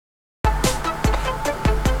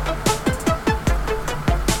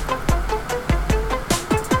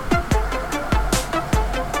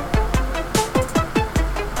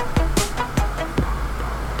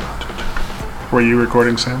Were you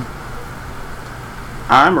recording, Sam?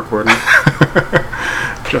 I'm recording.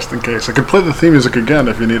 Just in case. I could play the theme music again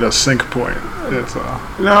if you need a sync point. It's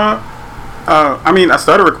No. I mean, I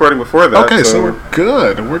started recording before that. Okay, so we're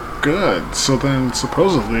good. We're good. So then,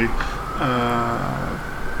 supposedly,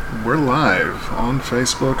 we're live on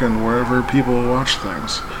Facebook and wherever people watch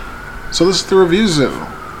things. So this is the Review Zoo.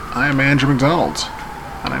 I am Andrew McDonald,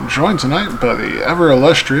 and I'm joined tonight by the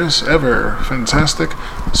ever-illustrious, ever-fantastic,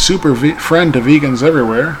 friend to vegans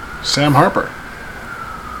everywhere, Sam Harper.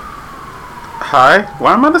 Hi.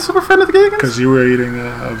 Why am I the super friend of the vegans? Because you were eating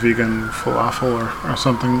a vegan falafel or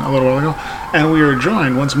something a little while ago. And we are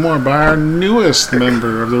joined once more by our newest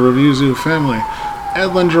member of the Review Zoo family,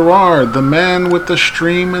 Edlin Gerard, the man with the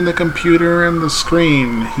stream and the computer and the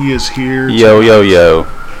screen. He is here. Yo,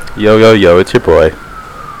 it's your boy.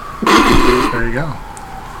 There you go.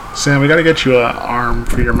 Sam, we got to get you an arm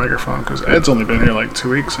for your microphone because Ed's only been here like 2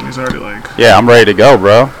 weeks and he's already like... Yeah, I'm ready to go,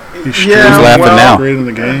 bro. He's laughing now. Great in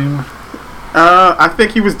the game. I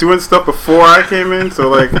think he was doing stuff before I came in, so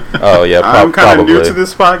like, oh yeah, I'm kind of new to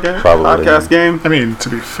this podcast game. I mean, to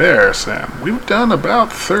be fair, Sam, we've done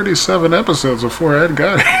about 37 episodes before Ed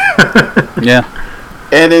got here. Yeah.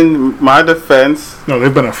 And in my defense, no,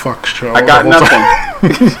 they've been a fuck show. I got nothing.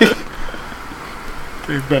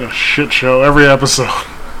 They've been a shit show every episode.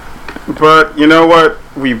 But you know what?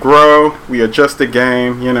 We grow, we adjust the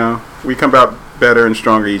game. You know, we come out better and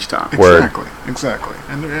stronger each time. Exactly.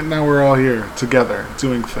 And now we're all here together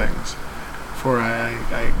doing things. Before I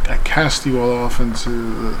cast you all off into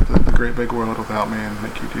the great big world without me and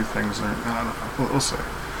make you do things. I don't know. We'll see.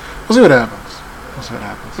 We'll see what happens.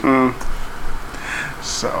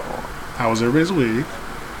 So, how was everybody's week?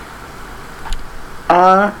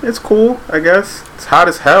 It's cool, I guess. It's hot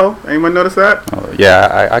as hell. Anyone notice that?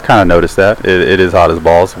 Yeah, I kind of noticed that. It is hot as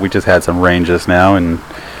balls. We just had some rain just now, and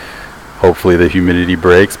hopefully the humidity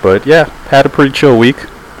breaks. But yeah, had a pretty chill week.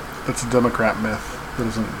 That's a Democrat myth.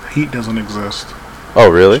 Heat doesn't exist. Oh,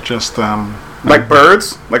 really? It's just like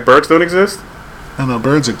birds? Like birds don't exist? No,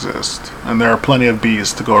 birds exist, and there are plenty of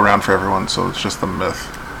bees to go around for everyone. So it's just a myth.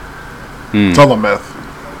 It's all a myth.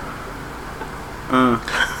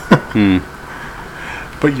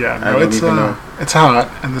 But yeah, no, it's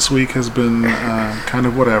hot, and this week has been kind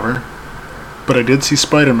of whatever. But I did see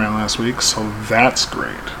Spider-Man last week, so that's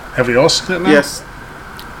great. Have you all seen it now? Yes.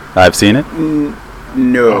 I've seen it.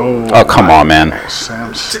 No. Oh, come on, man.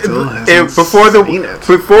 Sam still hasn't before seen it.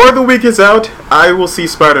 Before the week is out, I will see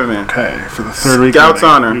Spider-Man. Okay, for the third week Scout's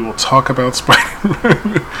honor. We will talk about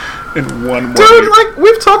Spider-Man in one more Dude, week. like,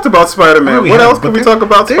 we've talked about Spider-Man. What else can we talk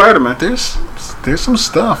about Spider-Man? There's some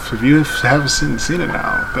stuff, if you haven't seen it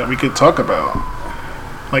now, that we could talk about.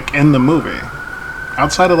 Like, in the movie.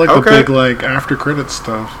 Outside of, like, the big, like, after-credits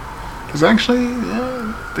stuff. There's actually,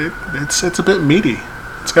 it's a bit meaty.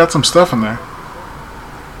 It's got some stuff in there.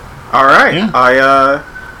 All right. Yeah.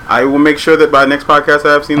 I will make sure that by next podcast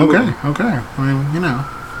I have seen the movie. Okay. I mean,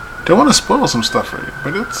 don't want to spoil some stuff for you,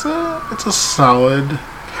 but it's a solid.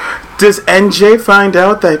 Does NJ find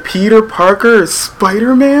out that Peter Parker is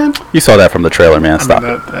Spider-Man? You saw that from the trailer, man. Stop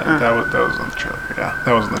it. That was in the trailer. Yeah,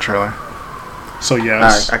 that was in the trailer. So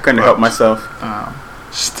yes, I couldn't help myself.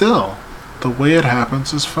 Still, the way it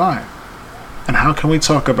happens is fine. And how can we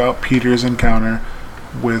talk about Peter's encounter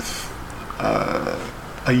with a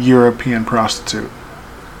European prostitute?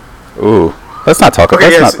 Ooh, let's not talk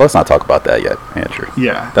about that yet, Andrew.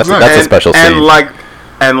 Yeah, that's a special scene.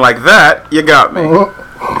 And like that, you got me.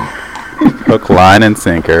 Hook, line, and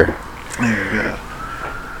sinker. There you go.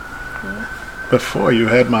 Before you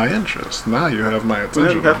had my interest, now you have my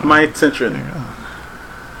attention. You have my attention.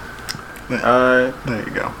 There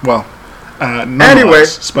you go. Well, anyway,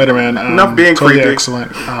 Spider-Man. Enough being totally creepy.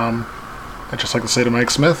 Excellent. I'd just like to say to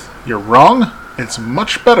Mike Smith, you're wrong. It's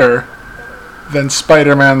much better than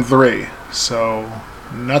Spider-Man 3. So,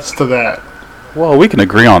 nuts to that. Well, we can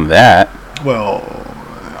agree on that. Well,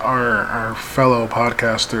 our fellow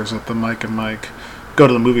podcasters at the Mike and Mike Go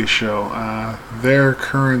to the Movie Show, their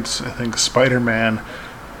current, I think, Spider-Man,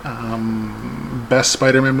 best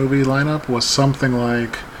Spider-Man movie lineup was something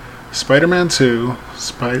like Spider-Man 2,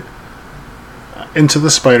 Into the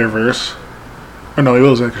Spider-Verse. Oh no, it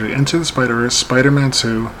was actually Into the Spider-Verse, Spider-Man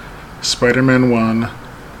 2, Spider-Man 1,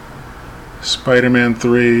 Spider-Man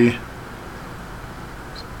 3,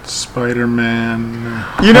 Spider-Man.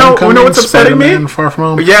 You know what's upsetting Spider-Man me? Far From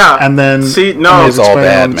Home. Yeah. And then it's all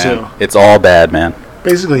bad, man. It's all bad, man.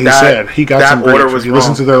 Basically, he said he got some grief. If you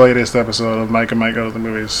listen to their latest episode of Mike and Mike Go to the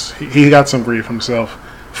Movies, he got some grief himself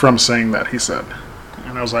from saying that, he said.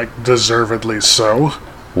 And I was like, deservedly so.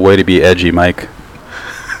 Way to be edgy, Mike.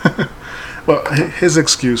 Well, his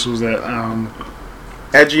excuse was that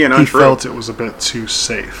edgy and he untrue. felt it was a bit too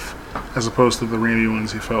safe, as opposed to the Raimi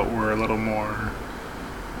ones he felt were a little more,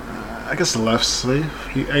 I guess, less safe.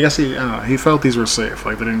 He felt these were safe.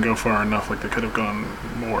 Like, they didn't go far enough. Like, they could have gone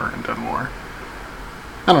more and done more.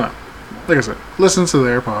 I don't know. Like I said, listen to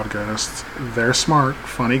their podcast. They're smart,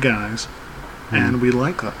 funny guys, and we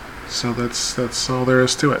like them. So that's all there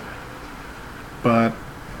is to it. But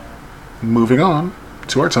moving on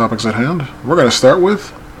to our topics at hand, we're going to start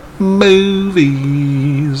with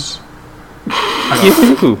movies.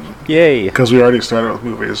 Yay! Because we already started with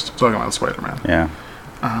movies, talking about Spider-Man. Yeah.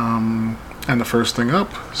 And the first thing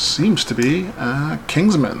up seems to be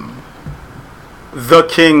Kingsman. The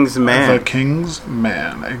King's Man. The King's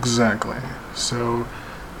Man, exactly. So,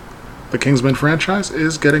 the Kingsman franchise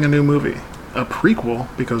is getting a new movie. A prequel,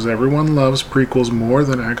 because everyone loves prequels more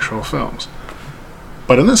than actual films.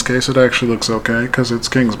 But in this case, it actually looks okay, because it's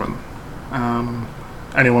Kingsman.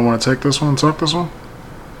 Anyone want to take this one and talk this one?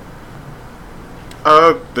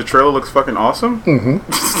 The trailer looks fucking awesome. Mm-hmm.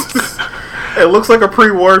 It looks like a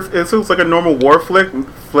pre-war. It looks like a normal war flick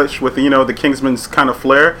with the Kingsman's kind of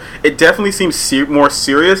flair. It definitely seems more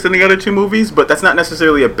serious than the other two movies, but that's not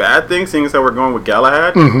necessarily a bad thing, seeing as that we're going with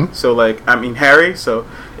Galahad. Mm-hmm. So Harry. So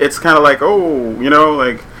it's kind of like,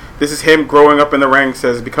 this is him growing up in the ranks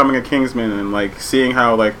as becoming a Kingsman and like seeing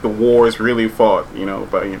how like the wars really fought,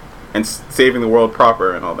 and saving the world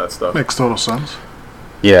proper and all that stuff. Makes total sense.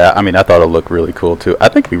 Yeah, I mean, I thought it looked really cool too. I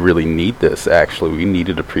think we really need this. Actually, we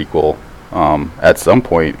needed a prequel at some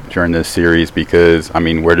point during this series because, I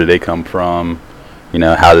mean, where did they come from?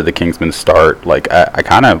 How did the Kingsmen start? Like, I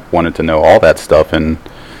kind of wanted to know all that stuff, and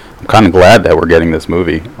I'm kind of glad that we're getting this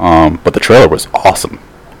movie. But the trailer was awesome.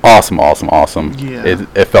 Awesome. Yeah.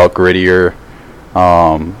 It felt grittier.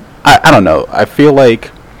 I don't know. I feel like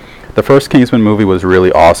the first Kingsman movie was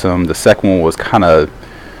really awesome. The second one was kind of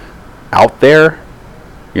out there.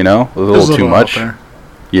 It was a little too much.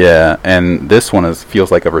 Yeah, and this one feels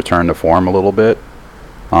like a return to form a little bit.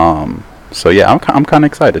 So yeah, I'm kind of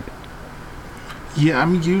excited. Yeah,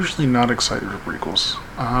 I'm usually not excited for prequels.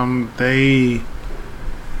 I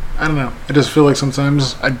don't know. I just feel like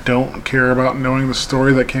sometimes I don't care about knowing the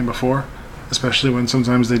story that came before, especially when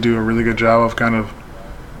sometimes they do a really good job of kind of,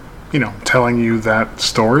 telling you that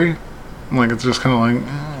story. Like, it's just kind of like,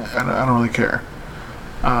 I don't really care.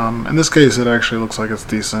 In this case, it actually looks like it's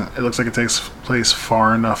decent. It looks like it takes place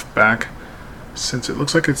far enough back, since it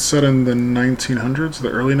looks like it's set in the 1900s,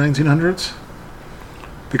 the early 1900s,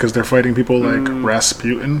 because they're fighting people like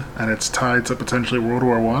Rasputin, and it's tied to potentially World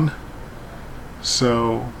War I.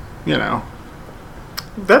 So, That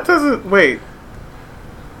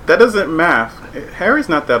doesn't math. Harry's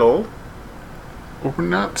not that old. We're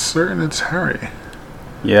not certain it's Harry.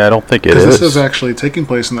 Yeah, I don't think it is. Because this is actually taking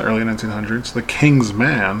place in the early 1900s. The King's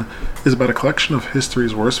Man is about a collection of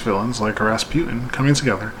history's worst villains, like Rasputin, coming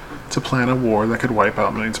together to plan a war that could wipe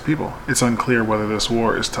out millions of people. It's unclear whether this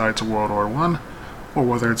war is tied to World War I, or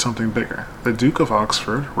whether it's something bigger. The Duke of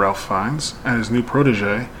Oxford, Ralph Fiennes, and his new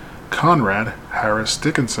protege, Conrad Harris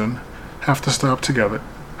Dickinson, have to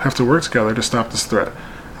work together to stop this threat,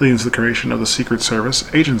 leading to the creation of the Secret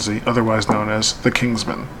Service agency, otherwise known as the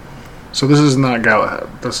Kingsmen. So this is not Galahad.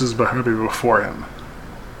 This is maybe before him.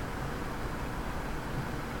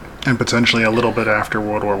 And potentially a little bit after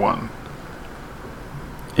World War I.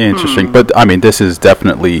 Interesting. But, I mean, this is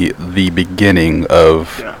definitely the beginning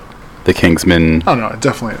of the Kingsmen. Oh, no, it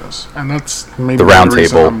definitely is. And that's maybe the Round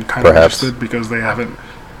reason Table, I'm kind perhaps. of interested, because they haven't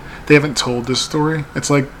told this story. It's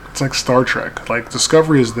like Star Trek. Like,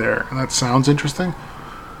 Discovery is there, and that sounds interesting.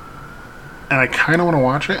 And I kind of want to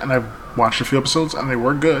watch it, and I've watched a few episodes, and they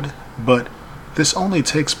were good. But this only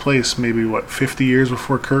takes place maybe, 50 years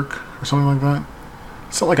before Kirk, or something like that?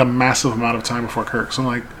 It's not like a massive amount of time before Kirk. So I'm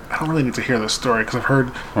like, I don't really need to hear this story, because I've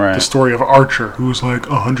heard the story of Archer, who's like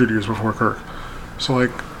 100 years before Kirk. So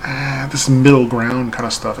like, this middle ground kind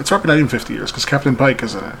of stuff. It's probably not even 50 years, because Captain Pike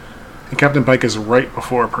is in it. And Captain Pike is right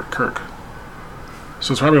before Kirk.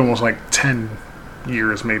 So it's probably almost like 10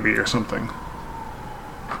 years maybe, or something.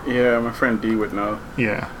 Yeah, my friend D would know.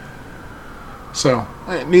 Yeah. So,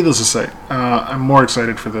 needless to say, I'm more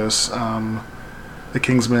excited for this. The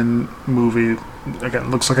Kingsman movie, again,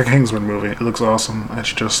 looks like a Kingsman movie. It looks awesome.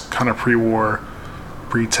 It's just kind of pre-war,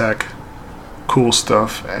 pre-tech, cool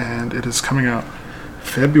stuff. And it is coming out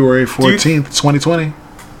February 14th, 2020.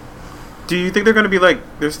 Do you think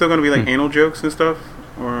there's still going to be anal jokes and stuff?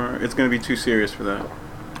 Or it's going to be too serious for that?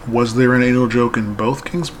 Was there an anal joke in both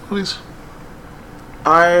Kingsman movies?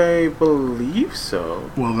 I believe so.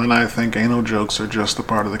 Well, then I think anal jokes are just a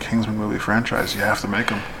part of the Kingsman movie franchise. You have to make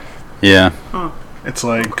them. Yeah. Huh. It's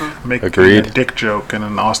like making a Agreed. dick joke in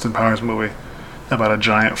an Austin Powers movie. about a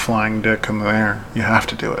giant flying dick in the air. You have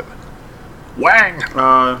to do it. Wang!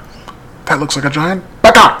 That looks like a giant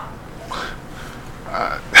baka!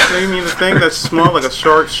 You mean the thing that's small like a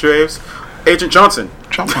shark straves? Agent Johnson.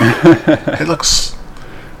 It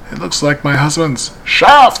looks like my husband's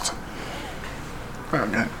shaft!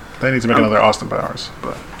 Okay. They need to make another Austin Powers,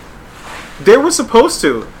 but... They were supposed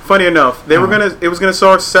to. Funny enough, it was gonna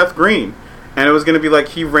star Seth Green, and it was gonna be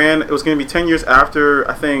like it was gonna be 10 years after,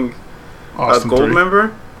 I think, Austin a Gold 3.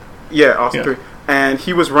 member. Yeah, Austin 3. And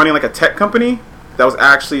he was running like a tech company that was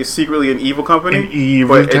actually secretly an evil company. An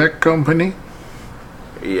evil tech company?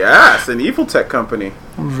 Yes, an evil tech company.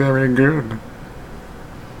 Very good.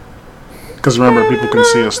 Because remember, people can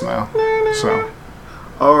see us now, so...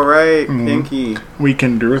 Alright, Pinky. We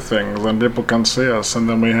can do things, and people can see us, and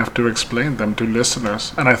then we have to explain them to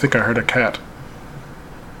listeners. And I think I heard a cat.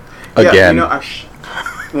 Again. Yeah,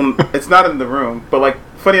 well, it's not in the room, but like,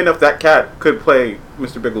 funny enough, that cat could play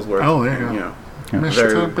Mr. Bigglesworth. Oh, there you go. Yeah.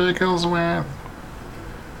 Mr. Bigglesworth.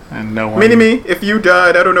 And no one... Mini-me, if you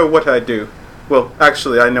died, I don't know what I'd do. Well,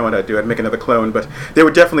 actually, I know what I'd do. I'd make another clone, but there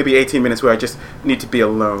would definitely be 18 minutes where I just need to be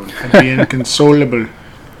alone. I'd be inconsolable.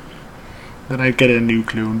 Then I'd get a new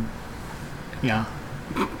clone. Yeah.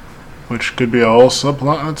 Which could be a whole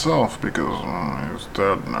subplot in itself, because he's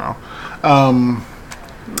dead now.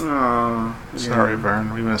 Sorry,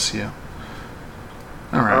 Vern, we miss you.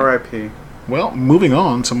 Alright. R.I.P. Well, moving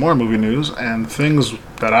on to more movie news and things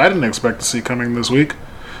that I didn't expect to see coming this week.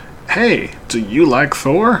 Hey, do you like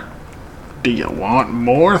Thor? Do you want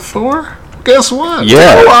more Thor? Guess what?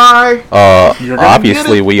 Yeah. Why?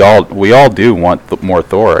 Obviously, we all do want more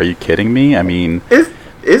Thor. Are you kidding me? I mean,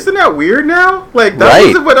 isn't that weird now? Like that right.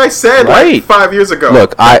 wasn't what I said like 5 years ago.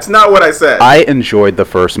 Look, that's not what I said. I enjoyed the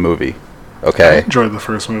first movie. Okay. I enjoyed the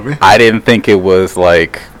first movie. I didn't think it was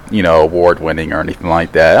like, award winning or anything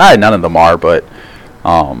like that. None of them are, but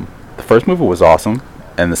the first movie was awesome,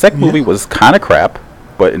 and the second movie was kind of crap,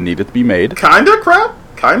 but it needed to be made. Kinda crap?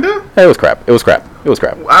 Kinda? It was crap. It was crap.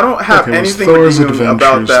 I don't have anything Thor's to do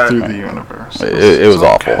about that. through the universe. It was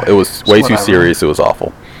awful. It was way too serious. It was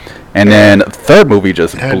awful. And then the third movie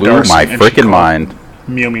just blew my freaking mind.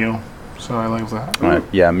 Mew Mew. So I like that.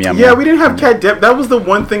 Yeah, meow, yeah, we didn't have Kat Dennings. That was the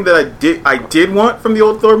one thing that I did want from the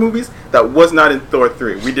old Thor movies that was not in Thor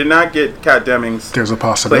 3. We did not get Kat Dennings. There's a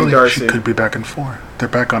possibility she could be back in 4. They're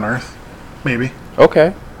back on Earth. Maybe.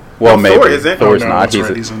 Okay. Well, maybe. Thor isn't. Thor's not.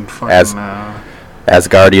 Right. He's in fucking, as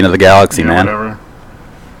Guardian of the Galaxy, man. Whatever.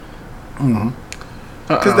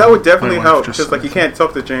 Because that would definitely help. Because like, you can't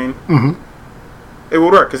talk to Jane. It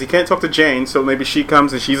would work because he can't talk to Jane, so maybe she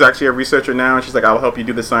comes and she's actually a researcher now, and she's like, "I'll help you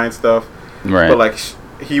do the science stuff." Right. But like,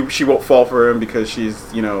 she won't fall for him because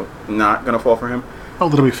she's not gonna fall for him. Well,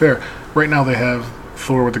 to be fair, right now they have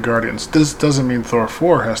Thor with the Guardians. This doesn't mean Thor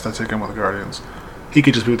 4 has to take him with the Guardians. He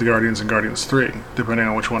could just be with the Guardians in Guardians 3, depending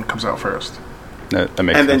on which one comes out first. That makes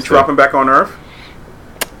sense. And then drop him back on Earth.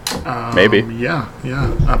 Maybe. Yeah.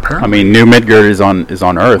 Apparently. I mean, New Midgard is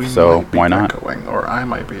on Earth, so why not? Echoing, or I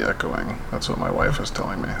might be echoing. That's what my wife is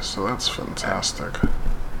telling me. So that's fantastic.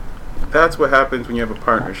 That's what happens when you have a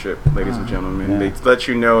partnership, ladies and gentlemen. They let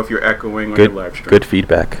you know if you're echoing on your live stream. Good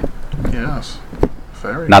feedback. Yes.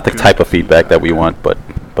 Very. Not the type of feedback that we want, but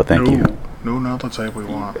thank you. No, not the type we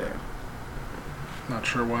want. Not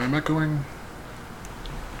sure why I'm echoing.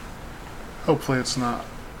 Hopefully it's not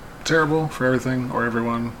terrible for everything or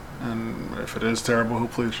everyone, and if it is terrible,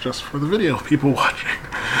 hopefully it's just for the video people watching,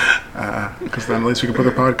 because then at least we can put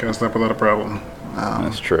the podcast up without a problem.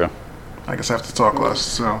 That's true. I guess I have to talk less,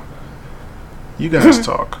 so you guys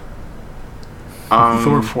talk.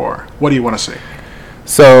 Thor 4, what do you want to see?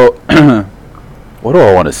 So what do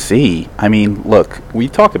I want to see? I mean, look, we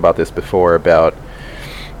talked about this before about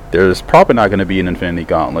there's probably not going to be an Infinity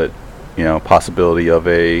Gauntlet, possibility of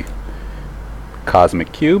a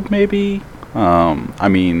cosmic cube, maybe. I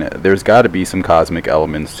mean, there's got to be some cosmic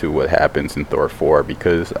elements to what happens in Thor 4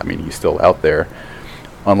 because, I mean, he's still out there.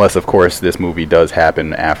 Unless, of course, this movie does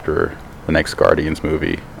happen after the next Guardians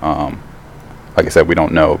movie. Like I said, we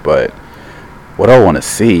don't know, but what do I want to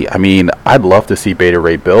see? I mean, I'd love to see Beta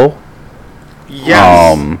Ray Bill.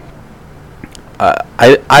 Yes.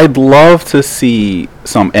 I'd love to see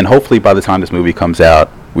some, and hopefully by the time this movie comes out,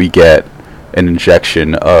 we get an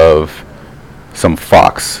injection of some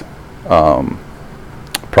Fox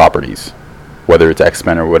properties, whether it's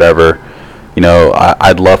X-Men or whatever.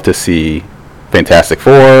 I'd love to see Fantastic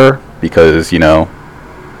Four because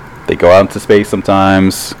they go out into space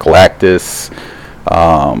sometimes. Galactus.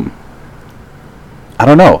 I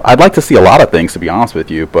don't know. I'd like to see a lot of things, to be honest with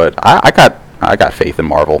you, but I got faith in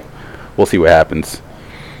Marvel. We'll see what happens.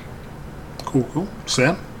 Cool.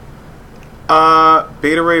 Sam?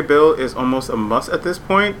 Beta Ray Bill is almost a must at this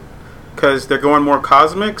point because they're going more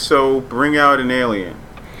cosmic. So bring out an alien.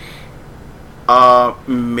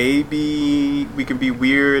 Maybe we can be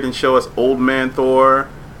weird and show us old man Thor,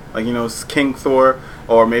 like King Thor,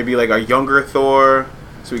 or maybe like a younger Thor.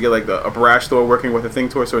 So we get like a brash Thor working with a thing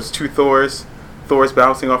Thor. So it's two Thors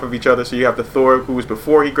bouncing off of each other. So you have the Thor who was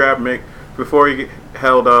before he grabbed Mick, before he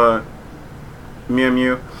held Mew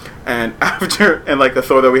Mew, and after, and like the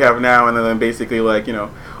Thor that we have now, and then basically like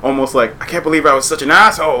almost like I can't believe I was such an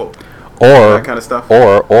asshole, or that kind of stuff,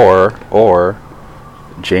 or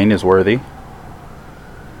Jane is worthy.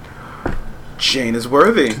 Jane is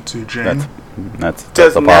worthy. To Jane. That's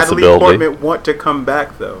Does a Natalie possibility. Portman want to come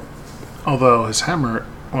back though? Although his hammer,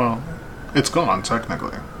 well, it's gone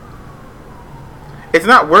technically. It's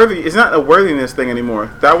not worthy. It's not a worthiness thing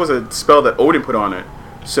anymore. That was a spell that Odin put on it.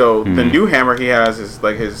 So the new hammer he has is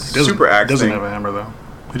like his super axe. He doesn't thing. have a hammer though.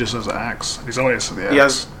 He just has an axe. He's always had the axe. He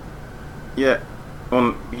has, yeah.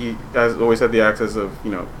 Well, he has always had the axe as of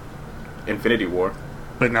Infinity War.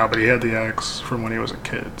 But he had the axe from when he was a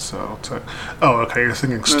kid. So, okay, you're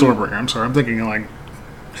thinking Stormbringer. I'm sorry, I'm thinking like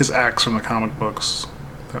his axe from the comic books.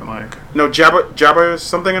 That like no Jabba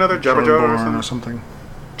something another Jabba or something.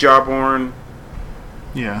 Jawborn.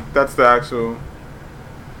 Yeah, that's the actual.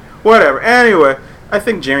 Whatever. Anyway, I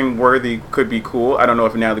think Jane Worthy could be cool. I don't know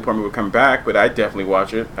if Natalie Portman would come back, but I'd definitely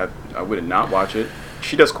watch it. I would not watch it.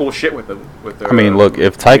 She does cool shit with them. I mean, look,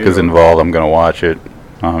 if Taika's involved, I'm gonna watch it.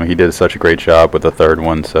 He did such a great job with the third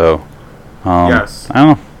one, so yes. I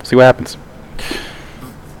don't know. See what happens.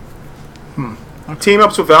 Okay. Team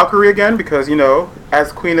ups with Valkyrie again because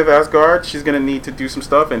as Queen of Asgard, she's gonna need to do some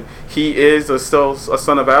stuff, and he is still a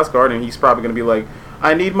son of Asgard, and he's probably gonna be like,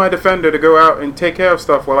 I need my defender to go out and take care of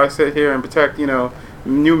stuff while I sit here and protect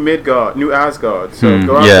new Midgard, new Asgard. So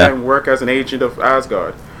go out there and work as an agent of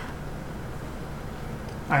Asgard.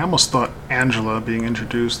 I almost thought Angela being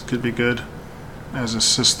introduced could be good as his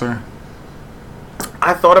sister.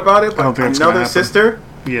 I thought about it, but another sister?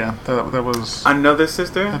 Yeah, that was... Another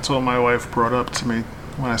sister? That's what my wife brought up to me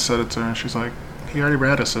when I said it to her. She's like, he already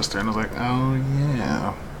had a sister. And I was like, oh,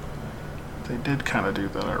 yeah. They did kind of do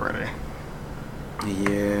that already.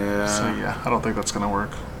 Yeah. So, yeah, I don't think that's going to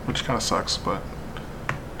work, which kind of sucks, but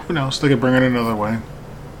who knows? They could bring it another way.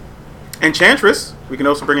 Enchantress. We can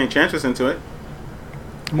also bring Enchantress into it.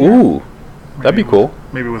 Ooh, that'd be cool.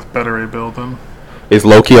 Maybe with better a build then. Is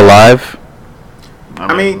Loki alive?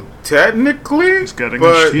 I mean, technically, he's getting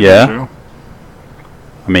but yeah. Show.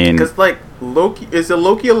 I mean, because like Loki, is the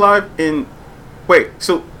Loki alive in? Wait,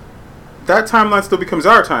 so that timeline still becomes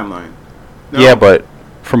our timeline? No? Yeah, but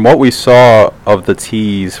from what we saw of the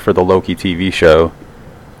tease for the Loki TV show,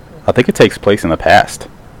 I think it takes place in the past.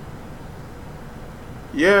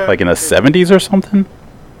 Yeah, like in the 70s or something.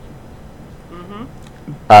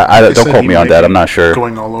 They don't quote me on that. I'm not sure.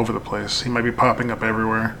 Going all over the place. He might be popping up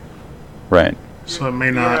everywhere. Right. So it may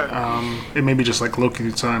not. It may be just like Loki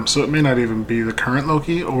time. So it may not even be the current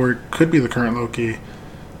Loki, or it could be the current Loki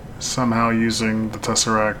somehow using the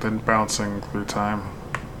Tesseract and bouncing through time.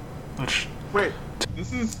 Which. Wait.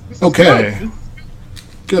 This is okay.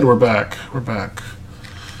 Good. We're back.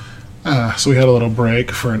 So we had a little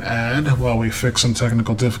break for an ad while we fix some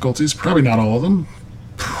technical difficulties. Probably not all of them.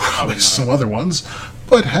 Probably some other ones.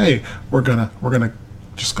 But hey, we're gonna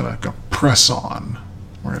just gonna go press on.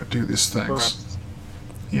 We're gonna do these things.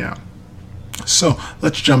 Yeah. So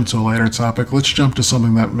let's jump to a later topic. Let's jump to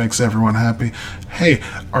something that makes everyone happy. Hey,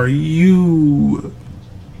 are you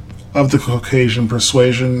of the Caucasian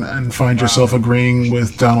persuasion and find yourself agreeing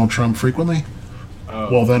with Donald Trump frequently?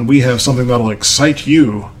 Well, then we have something that'll excite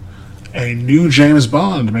you. A new James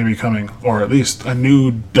Bond may be coming, or at least a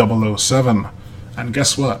new 007. And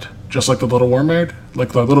guess what? Just like the Little Mermaid,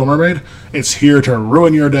 it's here to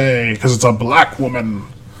ruin your day because it's a black woman.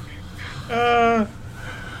 Okay,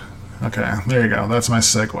 there you go. That's my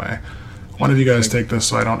segue. One of you guys take this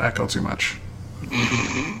so I don't echo too much.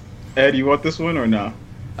 Ed, you want this one or no?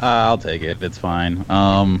 I'll take it. It's fine.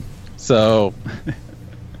 So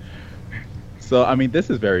I mean, this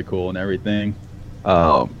is very cool and everything,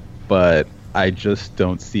 but I just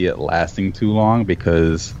don't see it lasting too long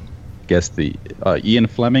because. Guess the Ian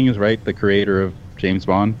Fleming is right, the creator of James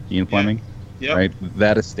Bond. Ian Fleming, right?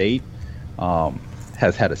 That estate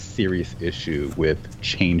has had a serious issue with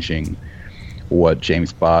changing what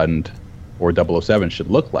James Bond or 007 should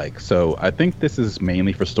look like. So I think this is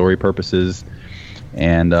mainly for story purposes,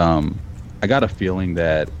 and I got a feeling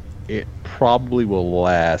that it probably will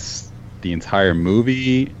last the entire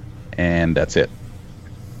movie, and that's it.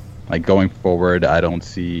 Like going forward, I don't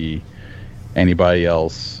see anybody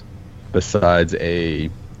else besides a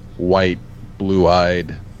white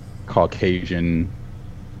blue-eyed Caucasian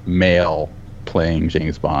male playing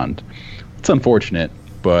James Bond. It's unfortunate,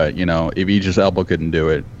 but if Idris Elba couldn't do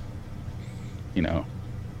it,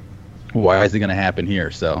 why is it going to happen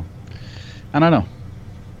here? So I don't know.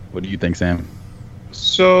 What do you think, Sam?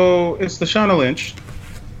 So it's Lashana Lynch.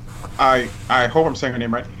 I hope I'm saying her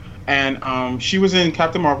name right. And she was in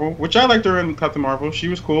Captain Marvel, which I liked her in Captain Marvel. She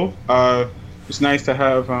was cool. It's nice to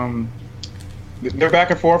have they're back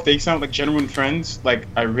and forth. They sound like genuine friends. Like,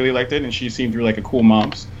 I really liked it, and she seemed really like a cool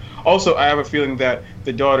mom. Also, I have a feeling that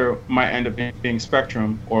the daughter might end up being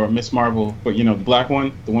Spectrum or Miss Marvel, but the black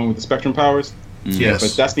one, the one with the Spectrum powers. Yes.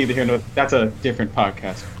 But that's neither here nor that's a different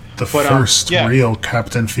podcast. The first real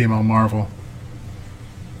Captain Female Marvel.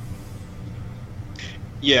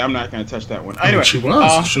 Yeah, I'm not going to touch that one. Anyway, she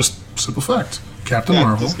was. It's just simple fact. Captain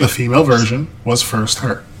Marvel, the female version, was first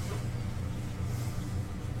her.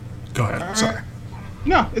 Go ahead. Right. Sorry.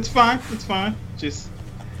 No, it's fine. It's fine. Just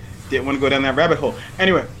didn't want to go down that rabbit hole.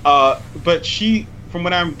 Anyway, but she, from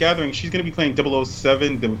what I'm gathering, she's going to be playing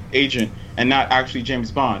 007, the agent, and not actually James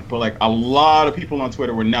Bond. But like a lot of people on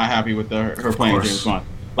Twitter were not happy with her playing James Bond.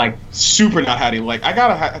 Like super not happy. Like I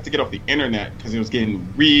had to get off the internet because it was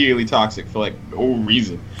getting really toxic for like no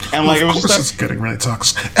reason. And like of it was course just like, it's getting really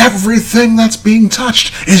toxic. Everything that's being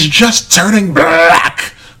touched is just turning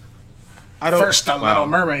black. First a Little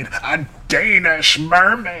Mermaid, a Danish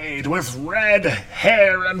mermaid with red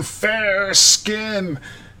hair and fair skin.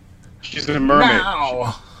 She's a mermaid.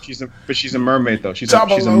 Now, she's a mermaid though. She's a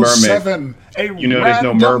mermaid. 007, there's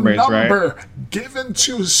no mermaids, number right? Given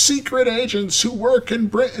to secret agents who work in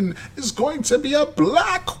Britain is going to be a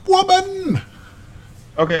black woman.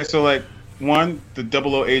 Okay, so like one, the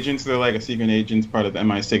 00 agents, they're like a secret agents part of the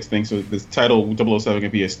MI6 thing. So this title 007 can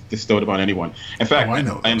be bestowed upon anyone. In fact, I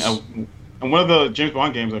know. in one of the James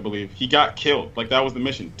Bond games, I believe, he got killed. Like, that was the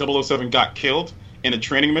mission. 007 got killed in a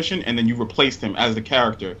training mission, and then you replaced him as the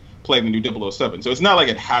character playing the new 007. So it's not like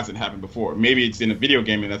it hasn't happened before. Maybe it's in a video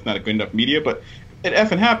game, and that's not a good enough media, but it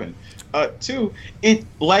effing happened. Two,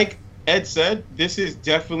 like Ed said, this is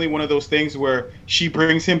definitely one of those things where she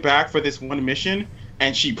brings him back for this one mission,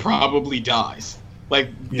 and she probably dies. Like,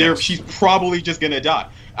 she's probably just going to die.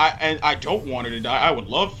 I don't want her to die. I would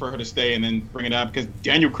love for her to stay and then bring it up because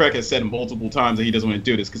Daniel Craig has said multiple times that he doesn't want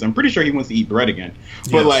to do this because I'm pretty sure he wants to eat bread again.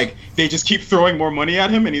 But like they just keep throwing more money at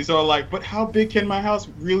him and he's all like, but how big can my house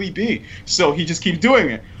really be? So he just keeps doing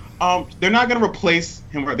it. They're not going to replace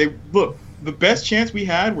him. Look, the best chance we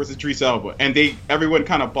had was Idris Elba and everyone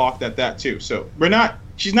kind of balked at that too. So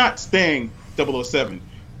she's not staying 007.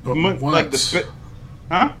 But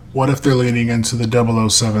What if they're leaning into the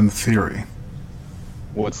 007 theory?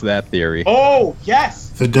 What's that theory? Oh, yes!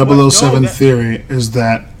 The 007 theory is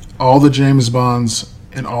that all the James Bonds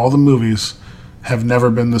in all the movies have never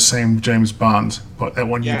been the same James Bond, but that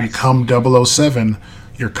when you become 007,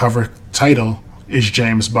 your cover title is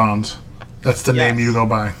James Bond. That's the name you go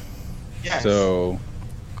by. Yes. So,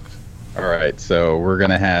 all right, so we're going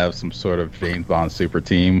to have some sort of James Bond super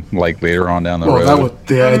team, like, later on down the road?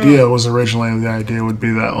 The idea was originally, would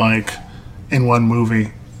be that, like, in one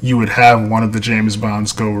movie, you would have one of the James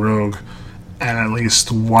Bonds go rogue, and at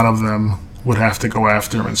least one of them would have to go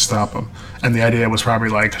after him and stop him. And the idea was probably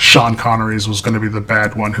like Sean Connery's was going to be the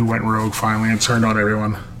bad one who went rogue finally and turned on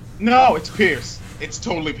everyone. No, it's Pierce. It's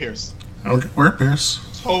totally Pierce. Okay, where Pierce?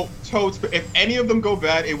 If any of them go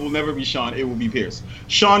bad, it will never be Sean. It will be Pierce.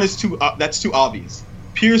 Sean is that's too obvious.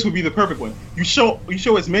 Pierce would be the perfect one. You show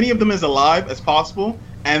as many of them as alive as possible,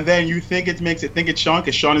 and then you think it makes it think it's Sean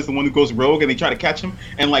because Sean is the one who goes rogue, and they try to catch him,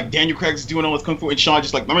 and like Daniel Craig's doing all his kung fu, and Sean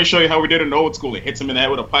just like, let me show you how we did it in old school. It hits him in the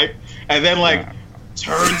head with a pipe, and then like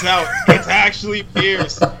turns out it's actually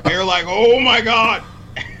Pierce. And you're like, oh my god.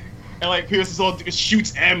 And like Pierce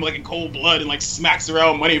shoots M like in cold blood and like smacks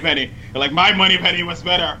around Moneypenny. And like, my Moneypenny was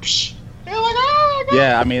better. Psh. And you're like, oh my god.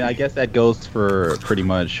 Yeah, I mean, I guess that goes for pretty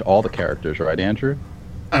much all the characters, right, Andrew?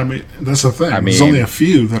 I mean, that's the thing. There's only a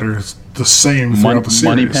few that are the same throughout the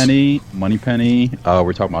series. Moneypenny.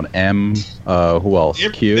 We're talking about M. Who else?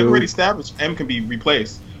 Q. They've already established M can be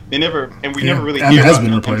replaced. We never really. M has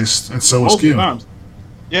been replaced, and so was Q. Times.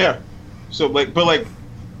 Yeah. So like,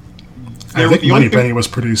 I think Moneypenny was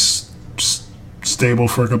pretty stable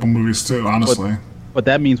for a couple movies too, honestly. But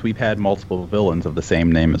that means we've had multiple villains of the same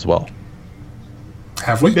name as well.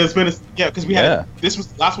 Have we? There's been because we had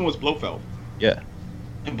last one was Blofeld. Yeah.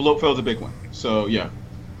 And Blofeld's a big one. So yeah.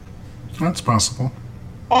 That's possible.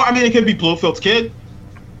 Oh, I mean, it could be Blofeld's kid.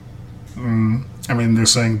 I mean, they're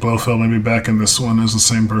saying Blofeld may be back in this one as the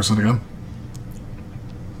same person again.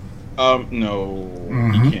 No,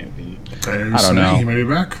 he can't be. I don't know. He may be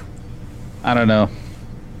back. I don't know.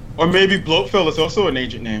 Or maybe Blofeld is also an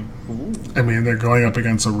agent name. Ooh. I mean, they're going up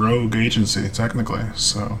against a rogue agency, technically,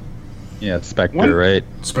 so... Yeah, Spectre, right?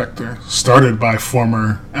 Spectre. Started by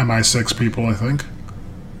former MI6 people, I think.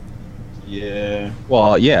 Yeah.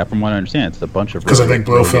 Well, yeah, from what I understand, it's a bunch of... Because I think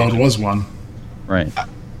Blofeld was one. Right.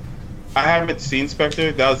 I haven't seen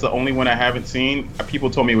Spectre. That was the only one I haven't seen.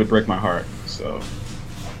 People told me it would break my heart, so...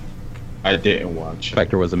 I didn't watch it.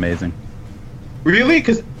 Spectre was amazing. Really?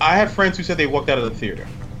 Because I have friends who said they walked out of the theater.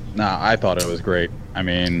 Nah, I thought it was great. I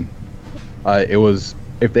mean, it was...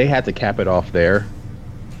 If they had to cap it off there,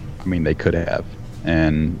 I mean, they could have.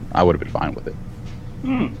 And I would have been fine with it.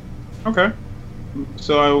 Okay.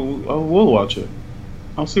 So I will watch it.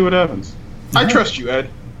 I'll see what happens. Yeah. I trust you, Ed.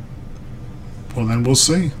 Well, then we'll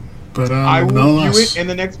see. But I will view it in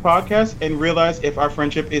the next podcast and realize if our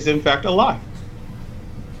friendship is in fact a lie.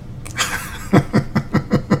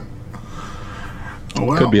 Oh,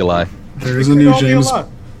 well. Could be a lie. There's a new James.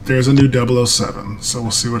 There's a new 007, so we'll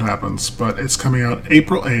see what happens. But it's coming out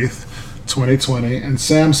April 8th, 2020. And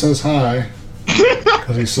Sam says hi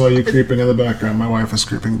because he saw you creeping in the background. My wife is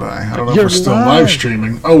creeping by. I don't know if we're still live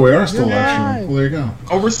streaming. Oh, we are still live streaming. Well, there you go.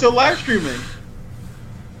 Oh, we're still live streaming.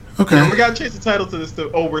 Okay. Yeah, we gotta change the title to this.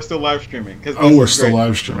 We're still live streaming. Oh, we're still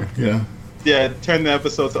live streaming. Yeah. Yeah, turn the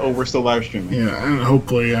episode to we're still live streaming. Yeah, and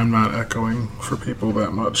hopefully I'm not echoing for people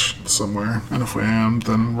that much somewhere. And if we am,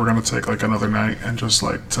 then we're gonna take like another night and just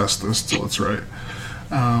like test this till it's right.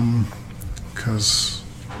 Because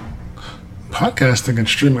podcasting and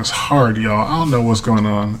streaming is hard, y'all. I don't know what's going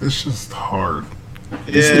on. It's just hard. Yeah.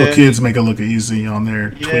 These little kids make it look easy on their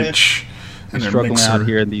Twitch and their struggling Mixer. Out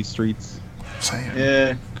here in these streets. Saying.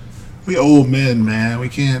 Yeah. We old men, man.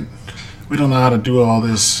 We don't know how to do all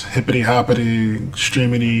this hippity hoppity,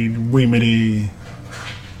 streamity, weemity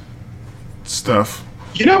stuff.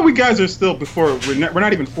 You know, we guys are still we're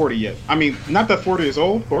not even 40 yet. I mean, not that 40 is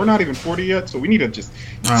old, but we're not even 40 yet, so we need to just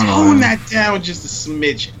tone that down just a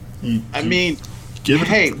smidge.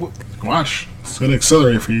 Watch. It's going to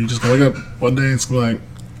accelerate for you. Just wake up one day and it's going to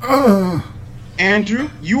be like, Andrew,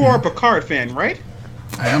 you are a Picard fan, right?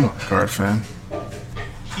 I am a Picard fan.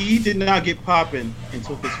 He did not get popping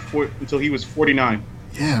until he was 49.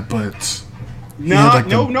 Yeah, but he had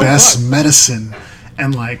the best medicine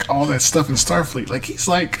and like all that stuff in Starfleet. Like he's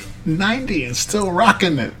like 90 and still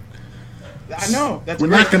rocking it. I know. We're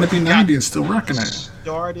not going to be 90 and still rocking it.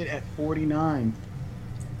 Started at 49.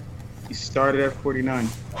 He started at 49.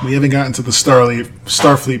 We haven't gotten to the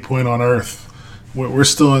Starfleet point on Earth. We're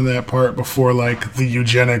still in that part before like the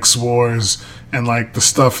eugenics wars and like the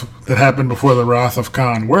stuff that happened before the Wrath of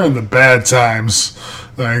Khan. We're in the bad times.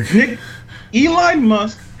 Like Elon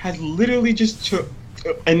Musk has literally just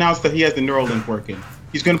announced that he has the Neuralink working.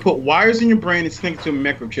 He's going to put wires in your brain and sink to a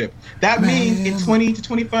microchip. That means in 20 to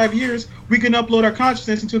 25 years, we can upload our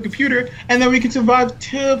consciousness into a computer, and then we can survive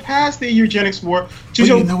till past the eugenics war.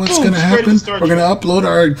 You know what's going to happen? We're going to upload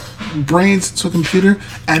our brains into a computer,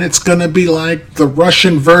 and it's going to be like the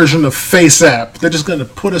Russian version of FaceApp. They're just going to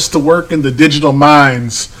put us to work in the digital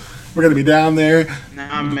mines. We're going to be down there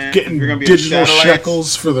getting digital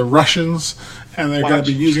shekels for the Russians, and they're going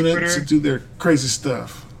to be using it to do their crazy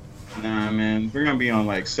stuff. Nah, man. We're going to be on,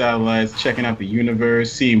 like, satellites, checking out the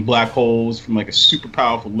universe, seeing black holes from, like, a super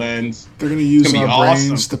powerful lens. They're going to use our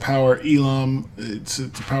brains to power Elam, to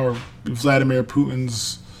power Vladimir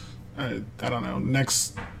Putin's, I don't know,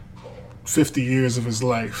 next 50 years of his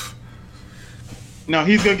life. No,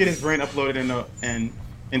 he's going to get his brain uploaded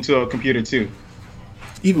into a computer, too.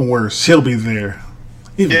 Even worse. He'll be there.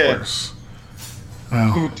 Even worse.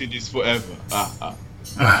 Putin is forever.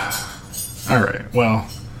 All right, well...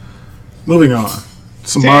 Moving on.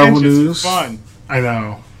 Some Marvel news. Fun. I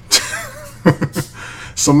know.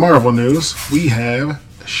 Some Marvel news. We have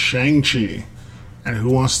Shang-Chi. And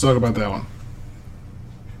who wants to talk about that one?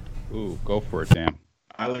 Ooh, go for it, Sam.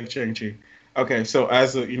 I like Shang-Chi. Okay, so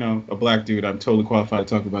as a black dude, I'm totally qualified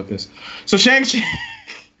to talk about this. So Shang-Chi,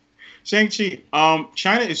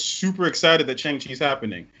 China is super excited that Shang-Chi is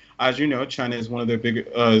happening. As you know, China is one of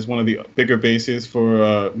the bigger bases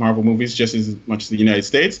for Marvel movies, just as much as the United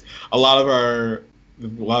States. A lot of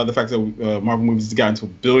the fact that Marvel movies have gotten to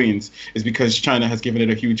billions is because China has given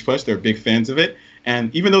it a huge push. They're big fans of it,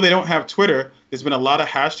 and even though they don't have Twitter, there's been a lot of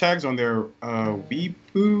hashtags on their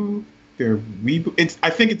Weibo. I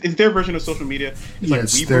think it's their version of social media.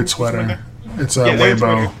 It's their Twitter. It's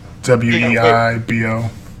Weibo.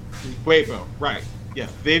 Weibo. Weibo, right. Yeah,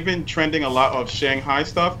 they've been trending a lot of Shanghai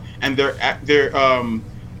stuff, and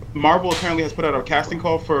Marvel apparently has put out a casting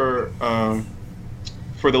call for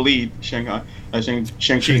the lead Shang-Chi,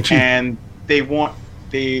 and they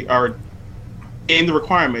are in the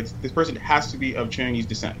requirements. This person has to be of Chinese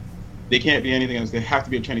descent. They can't be anything else. They have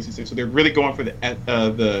to be a Chinese sister. So they're really going for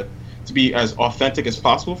the to be as authentic as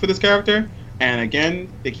possible for this character. And again,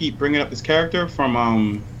 they keep bringing up this character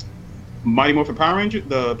from Mighty Morphin Power Rangers,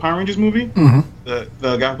 the Power Rangers movie. Mm-hmm.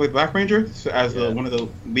 The guy who played Black Ranger as one of the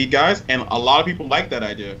lead guys, and a lot of people like that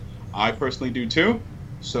idea. I personally do too.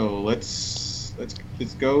 So let's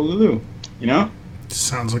go Lulu. You know,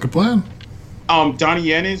 sounds like a plan. Donnie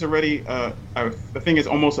Yen is already I think is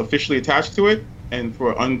almost officially attached to it, and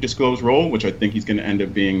for an undisclosed role, which I think he's going to end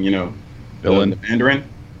up being, villain, the Mandarin.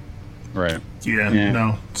 Right. Yeah.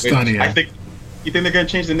 No, it's Donnie Yen. You think they're going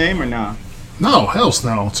to change the name or not? No, hell's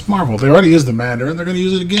no. It's Marvel. They already used the Mandarin. They're going to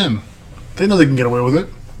use it again. They know they can get away with it.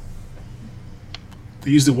 They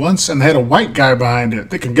used it once, and they had a white guy behind it.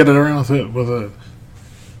 They can get it around with a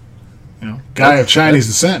guy of Chinese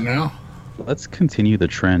descent now. Let's continue the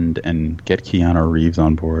trend and get Keanu Reeves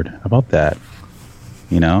on board. How about that?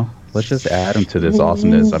 Let's just add him to this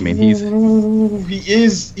awesomeness. I mean, he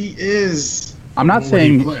is. I'm not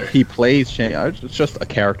saying he plays. It's just a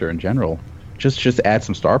character in general. Just add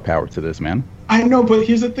some star power to this, man. I know, but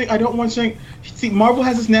here's the thing. I don't want to see. Marvel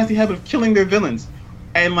has this nasty habit of killing their villains,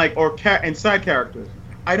 and and side characters.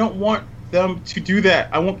 I don't want them to do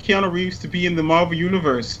that. I want Keanu Reeves to be in the Marvel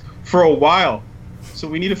universe for a while. So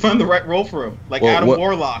we need to find the right role for him, Adam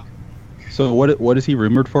Warlock. So what is he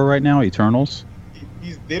rumored for right now? Eternals?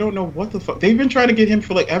 They don't know what the fuck. They've been trying to get him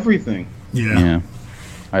for everything. Yeah.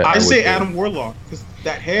 I say Adam Warlock because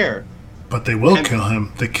that hair. But they will kill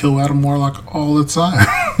him. They kill Adam Warlock all the time.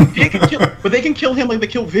 But they can kill him like they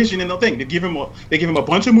kill Vision in the thing. They give him a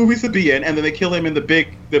bunch of movies to be in, and then they kill him in the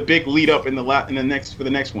big lead up for the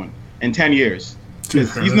next one in 10 years. Dude,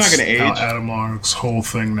 he's not going to age. Adam Warlock's whole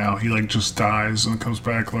thing now. He just dies and comes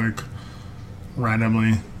back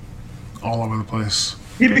randomly all over the place.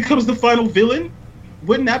 He becomes the final villain.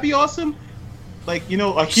 Wouldn't that be awesome? A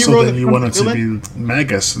hero. So then you want it to be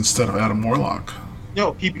Magus instead of Adam Warlock.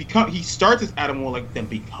 No, he starts as Adam Warlock, then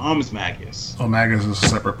becomes Magus. Oh, Magus is a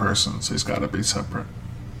separate person, so he's got to be separate.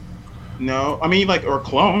 No, I mean or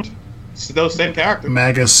cloned. It's those same characters.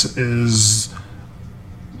 Magus is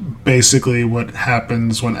basically what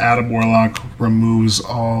happens when Adam Warlock removes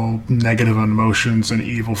all negative emotions and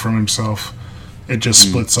evil from himself. It just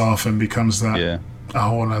splits off and becomes a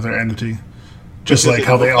whole other entity. Just like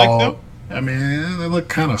how they all... I mean, they look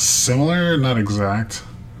kind of similar, not exact.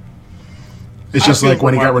 It's just like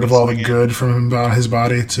when he got rid of all the good from his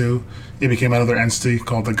body, too. It became another entity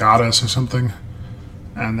called the Goddess or something.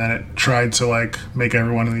 And then it tried to, make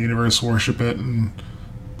everyone in the universe worship it and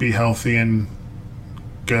be healthy and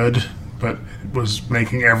good. But it was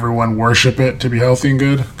making everyone worship it to be healthy and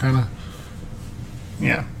good, kind of.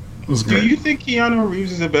 Yeah, it was great. Do you think Keanu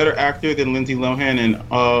Reeves is a better actor than Lindsay Lohan?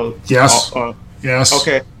 Yes. Yes.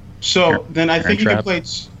 Okay. So then I think he can play...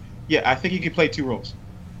 Yeah, I think he could play two roles.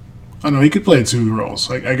 Oh, no, he could play two roles.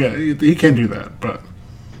 I get he can do that, but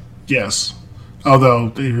yes. Although,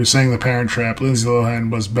 if you're saying The Parent Trap, Lindsay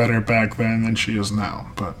Lohan was better back then than she is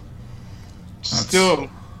now, but... Still,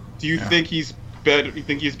 do you think he's better? You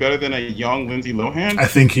think he's better than a young Lindsay Lohan? I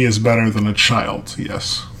think he is better than a child,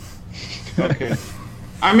 yes. Okay.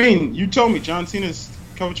 I mean, you told me John Cena's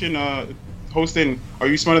coaching, hosting Are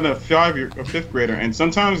You Smarter Than a 5 or 5th grader, and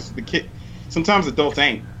sometimes adults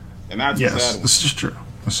ain't. And that's sad. This is true.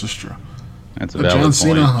 This is true. That's a but valid John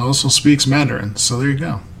Cena point. also speaks Mandarin, so there you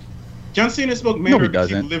go. John Cena spoke Mandarin because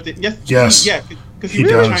he lived it. Yes. Because he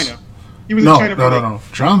was in China. He was in China for No.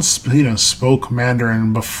 John Cena spoke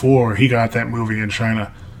Mandarin before he got that movie in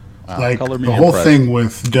China. The whole thing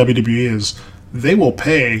with WWE is they will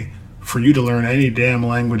pay for you to learn any damn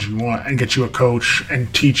language you want and get you a coach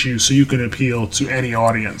and teach you so you can appeal to any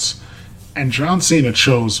audience. And John Cena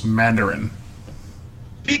chose Mandarin.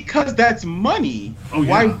 Because that's money. Oh, yeah.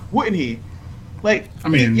 Why wouldn't he? People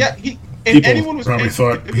anyone was probably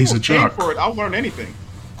thought he's a jock. For it, I'll learn anything.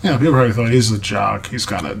 Yeah, people probably thought he's a jock. He's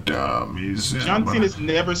kind of dumb. John Cena's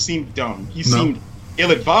never seemed dumb. He seemed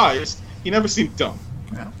ill-advised. He never seemed dumb.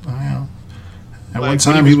 Yeah. At one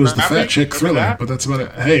time, he was the fat chick Thriller, but that's about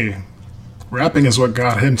it. Hey, rapping is what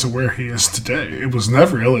got him to where he is today. It was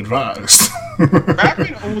never ill-advised.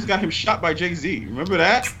 Rapping almost got him shot by Jay-Z. Remember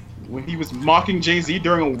that? When he was mocking Jay-Z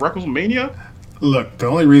during a WrestleMania? Look, the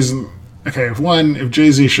only reason... Okay, if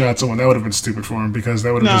Jay-Z shot someone, that would have been stupid for him because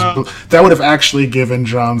that would have actually given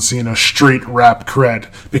John Cena street rap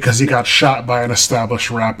cred because he got shot by an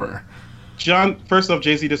established rapper. First off,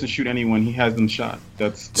 Jay-Z doesn't shoot anyone; he has them shot.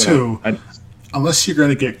 That's two. Unless you're going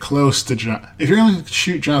to get close to John, if you're going to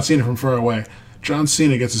shoot John Cena from far away, John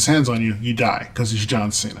Cena gets his hands on you, you die because he's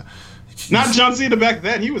John Cena. Not John Cena back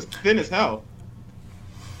then; he was thin as hell.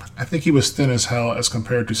 I think he was thin as hell as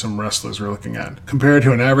compared to some wrestlers we're looking at. Compared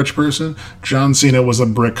to an average person, John Cena was a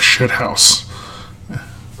brick shithouse.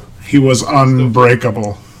 He was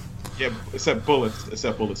unbreakable. Yeah, except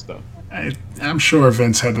bullets though. I'm sure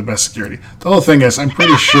Vince had the best security. The whole thing is, I'm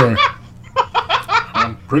pretty sure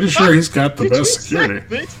he's got the best security.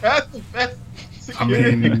 Vince has the best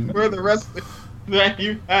security for the wrestlers that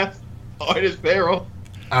you have on his payroll.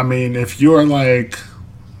 I mean, if you're like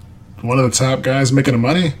one of the top guys making the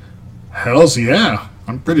money, hells yeah,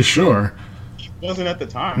 I'm pretty sure. He wasn't at the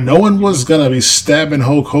time. No one was gonna be stabbing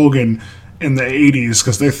Hulk Hogan in the 80s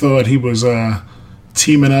because they thought he was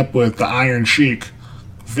teaming up with the Iron Sheik.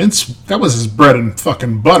 Vince, that was his bread and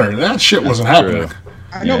fucking butter. That shit wasn't happening.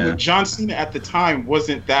 I know, but John Cena at the time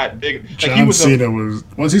wasn't that big. Like, John Cena was,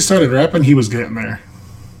 once he started rapping, he was getting there.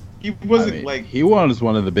 He wasn't he was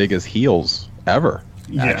one of the biggest heels ever.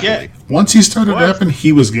 Yeah. Once he started rapping,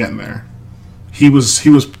 he was getting there. He was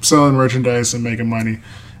selling merchandise and making money.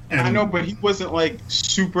 And I know, but he wasn't like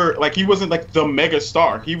super. Like he wasn't like the mega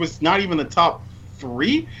star. He was not even the top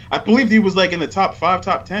 3. I believe he was like in the top 5,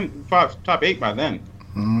 top 10, top 8 by then.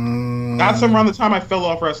 That's around the time I fell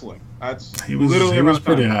off wrestling. He was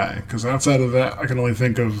pretty high, because outside of that, I can only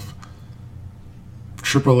think of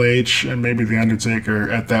Triple H and maybe The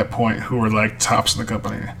Undertaker at that point, who were like tops in the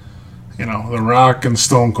company. You know, The Rock and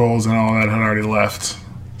Stone Cold and all that had already left,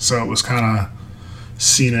 so it was kind of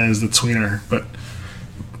Cena as the tweener. But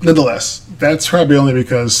nonetheless, that's probably only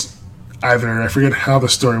because either, I forget how the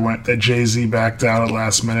story went, that Jay-Z backed out at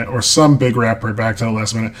last minute, or some big rapper backed out at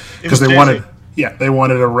last minute because they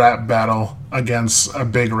wanted a rap battle against a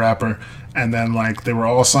big rapper, and then like they were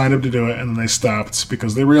all signed up to do it, and then they stopped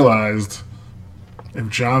because they realized if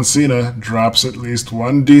John Cena drops at least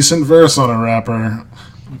one decent verse on a rapper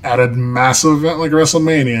at a massive event like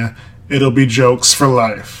WrestleMania, it'll be jokes for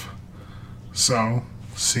life. So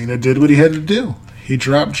Cena did what he had to do. He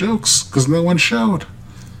dropped jokes because no one showed.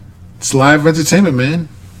 It's live entertainment, man.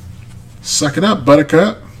 Suck it up,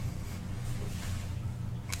 buttercup.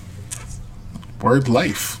 Word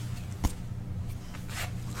life.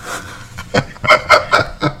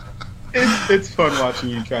 It's fun watching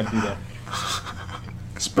you try to do that.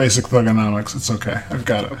 It's basic thugonomics. It's okay. I've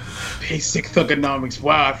got it. Basic thugonomics.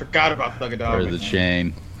 Wow, I forgot about thugonomics. Or the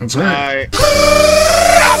chain. That's right.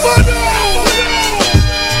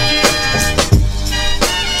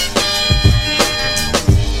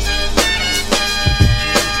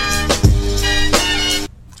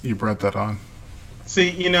 You brought that on. See,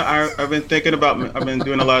 you know, I've been thinking about, I've been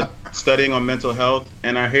doing a lot of studying on mental health,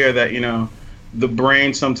 and I hear that, you know, the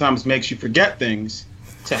brain sometimes makes you forget things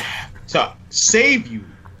to save you.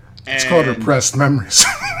 And it's called repressed memories.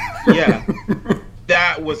 Yeah,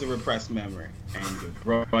 that was a repressed memory, and you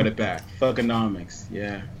brought it back. Thugonomics,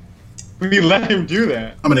 yeah. We let him do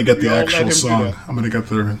that. I'm gonna get the actual song. I'm gonna get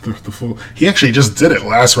the full. He actually just did it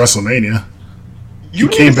last WrestleMania. He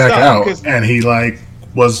came back out and he like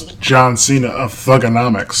was John Cena of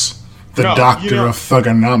Thugonomics, the doctor of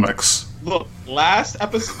Thugonomics. Look, last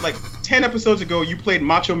episode, like 10 episodes ago, you played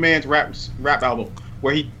Macho Man's rap album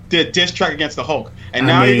where he did a diss track against the Hulk, and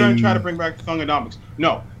now you're going to try to bring back Thugonomics.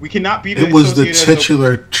 No, we cannot be. It was the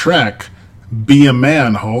titular track. Be a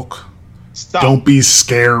man, Hulk. Stop. Don't be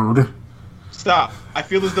scared. Stop. I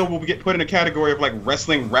feel as though we'll get put in a category of like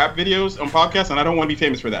wrestling rap videos on podcasts, and I don't want to be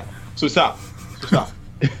famous for that. So stop.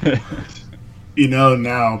 You know,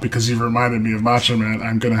 now, because you've reminded me of Macho Man,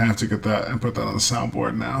 I'm going to have to get that and put that on the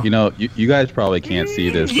soundboard now. You know, you guys probably can't see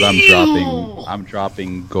this, but I'm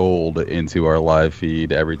dropping gold into our live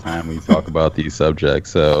feed every time we talk about these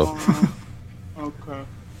subjects, so... Okay.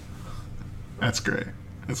 That's great.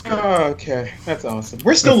 Okay, that's awesome.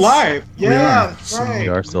 We're still live. Yeah, that's right. We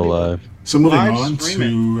are still live. So moving on to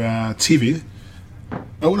TV.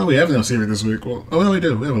 Oh, no, we have no TV this week. Well, we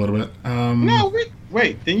do. We have a little bit. No,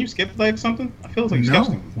 wait, didn't you skip like something? I feel like you skipped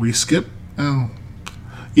something. We skipped. Oh,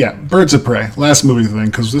 yeah, Birds of Prey. Last movie thing,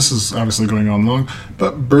 because this is obviously going on long.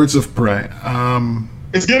 But Birds of Prey.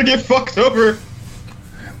 It's gonna get fucked over.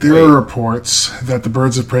 There are reports that the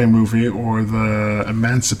Birds of Prey movie, or the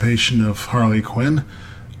Emancipation of Harley Quinn,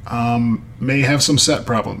 may have some set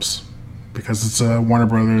problems because it's a Warner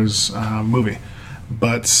Brothers movie.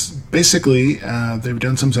 But basically, they've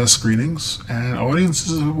done some test screenings, and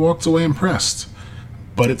audiences have walked away impressed.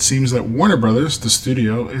 But it seems that Warner Brothers, the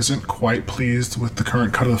studio, isn't quite pleased with the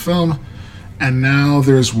current cut of the film, and now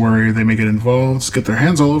there's worry they may get involved, get their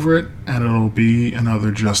hands all over it, and it'll be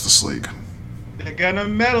another Justice League. They're gonna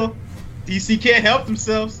meddle. DC can't help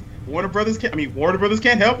themselves. Warner Brothers can't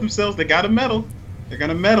help themselves. They gotta meddle. They're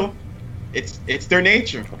gonna meddle. It's their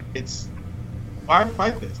nature. It's why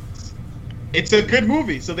fight this? it's a good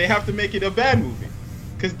movie, so they have to make it a bad movie,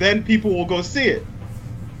 because then people will go see it.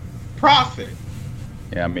 Profit.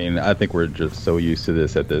 Yeah, I mean, I think we're just so used to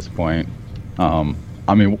this at this point.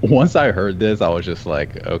 I mean, once I heard this, I was just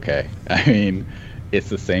like, okay. I mean, it's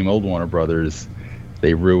the same old Warner Brothers.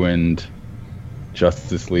 They ruined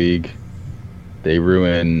Justice League.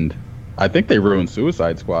 I think they ruined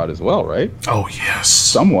Suicide Squad as well, right? Oh, yes.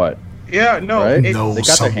 Somewhat. Yeah, no. Right? It, No, They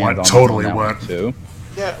got their hands somewhat. on Totally that one what? too.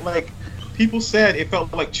 Yeah, like, people said it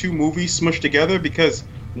felt like two movies smushed together because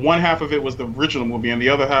one half of it was the original movie and the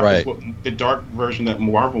other half Right. was what, the dark version that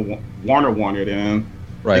Warner wanted. And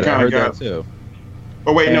Right, I kinda heard got- that too.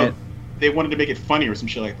 oh wait, no, And- they wanted to make it funny or some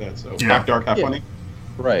shit like that. So Yeah. half dark, half Yeah. funny.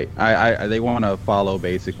 Right. They want to follow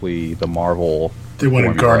basically the Marvel They wanted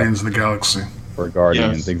formula Guardians of the Galaxy. for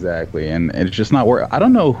Guardians, Yes. exactly, and it's just not where I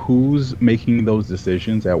don't know who's making those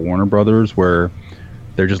decisions at Warner Brothers where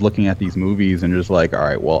they're just looking at these movies and just like, all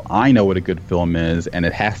right, well, I know what a good film is, and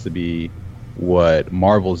it has to be what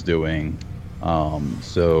Marvel's doing.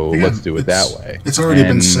 So Again, let's do it that it's- way. It's already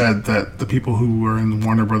been And- said that the people who were in the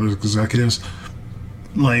Warner Brothers executives,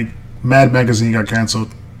 like Mad Magazine got canceled.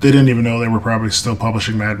 They didn't even know they were probably still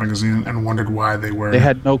publishing Mad Magazine and wondered why they were. They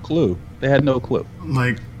had no clue.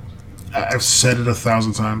 Like, I've said it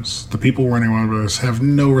 1,000 times. The people running Warner Brothers have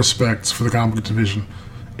no respect for the comic book division.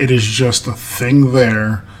 It is just a thing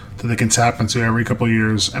there that they can tap into every couple of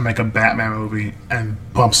years and make a Batman movie and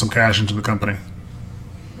pump some cash into the company.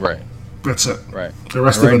 Right. That's it. Right. The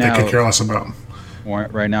rest Right of it now- they could care less about.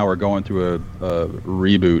 Right now, we're going through a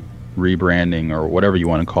reboot, rebranding, or whatever you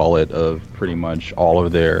want to call it, of pretty much all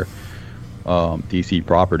of their DC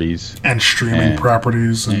properties And streaming And-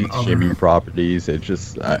 properties and, and other. streaming properties. It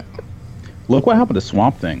just look what happened to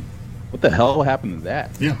Swamp Thing. What the hell happened to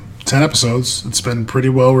that? Yeah, 10 episodes. It's been pretty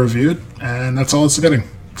well reviewed, and that's all it's getting.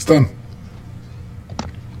 It's done.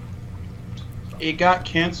 It got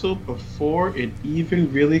canceled before it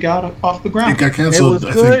even really got off the ground. It got canceled, was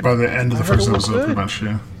I good. think, by the end of the I heard first it was episode, good. pretty much,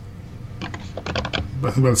 yeah. But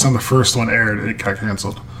I think by the time the first one aired, it got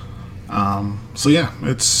canceled. So yeah,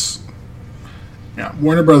 it's... Yeah,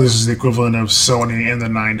 Warner Brothers is the equivalent of Sony in the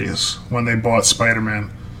 90s, when they bought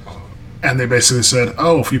Spider-Man. And they basically said,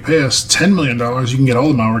 oh, if you pay us $10 million, you can get all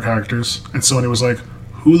the Marvel characters. And Sony was like,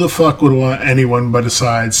 who the fuck would want anyone but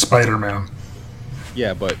besides Spider-Man?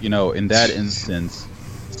 Yeah, but in that instance,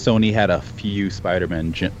 Sony had a few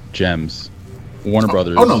Spider-Man gems. Warner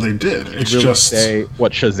Brothers. Oh, no, they did. It's really just... say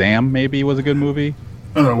what Shazam maybe was a good movie.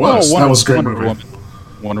 Oh, no, it was. That was a great Wonder movie. Woman.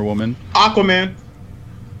 Wonder Woman. Aquaman.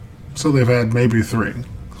 So they've had maybe 3.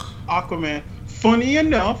 Aquaman. Funny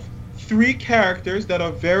enough, 3 characters that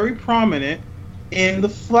are very prominent in the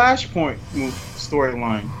Flashpoint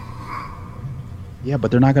storyline. Yeah, but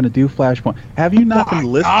they're not going to do Flashpoint. Have you not been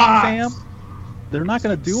listening, God. Sam? They're not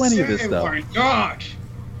going to do any of this stuff. Oh my gosh!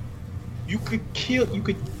 You could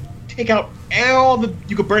take out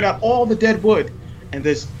you could burn out all the dead wood, and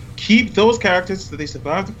just keep those characters so they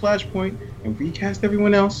survive the Flashpoint, and recast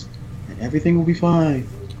everyone else, and everything will be fine.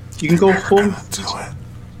 You can go full. Do it.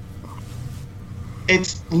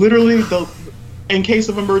 It's literally in case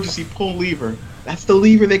of emergency, pull lever. That's the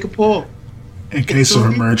lever they could pull. In case of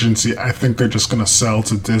emergency, I think they're just going to sell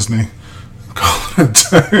to Disney. Call it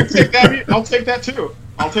a day. I'll take that too.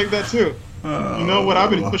 You know what I've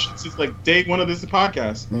been pushing since like day one of this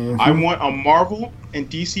podcast. Mhm. I want a Marvel and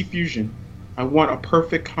DC fusion. I want a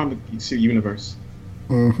perfect comic universe,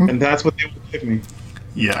 Mhm. and that's what they will give me.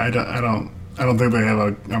 Yeah, I don't think they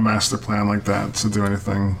have a master plan like that to do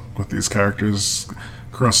anything with these characters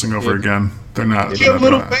crossing over again. They're not. Give a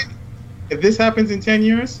little bit. If this happens in 10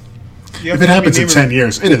 years, If it happens in 10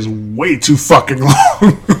 years, it is way too fucking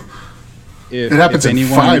long. It happens in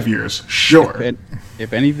 5 years, sure.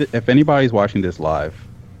 If anybody's watching this live,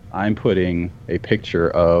 I'm putting a picture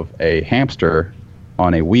of a hamster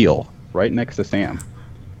on a wheel right next to Sam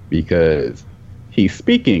because he's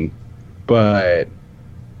speaking, but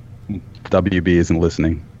WB isn't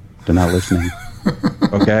listening. They're not listening.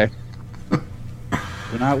 Okay?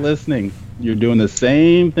 They're not listening. You're doing the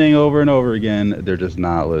same thing over and over again. They're just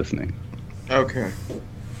not listening. Okay.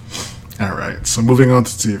 All right, so moving on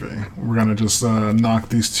to TV. We're going to just knock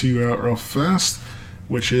these 2 out real fast,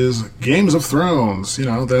 which is Games of Thrones. You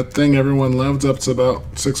know, that thing everyone loved up to about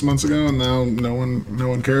 6 months ago, and now no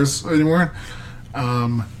one cares anymore.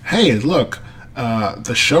 Hey, look,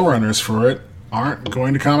 the showrunners for it aren't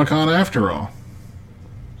going to Comic-Con after all.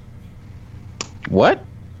 What?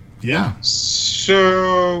 Yeah.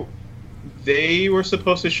 So they were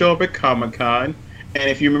supposed to show up at Comic-Con, and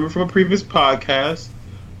if you remember from a previous podcast,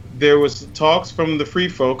 there was talks from the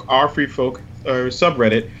our Free Folk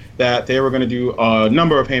subreddit, that they were going to do a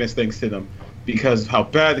number of heinous things to them. because of how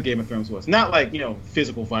bad the Game of Thrones was. Not like,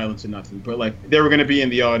 physical violence or nothing, but like they were going to be in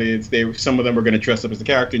the audience. Some of them were going to dress up as the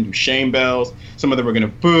character and do shame bells. Some of them were going to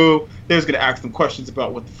boo. They was going to ask them questions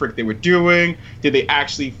about what the frick they were doing. Did they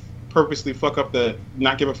actually purposely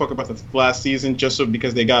not give a fuck about the last season just so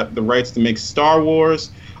because they got the rights to make Star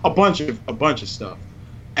Wars? A bunch of stuff.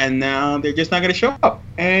 And now they're just not going to show up.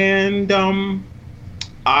 And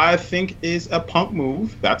I think is a punk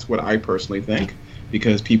move. That's what I personally think.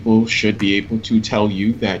 Because people should be able to tell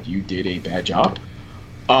you that you did a bad job.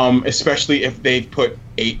 Especially if they've put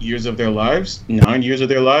 8 years of their lives, 9 years of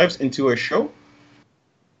their lives into a show.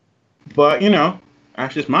 But,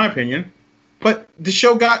 that's just my opinion. But the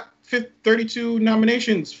show got 32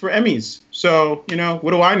 nominations for Emmys. So,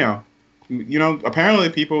 what do I know? Apparently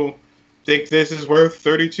people think this is worth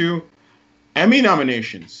 32 Emmy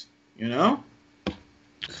nominations,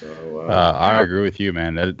 So, I agree with you,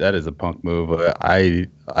 man. That is a punk move. I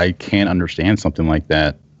can't understand something like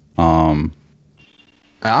that.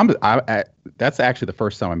 That's actually the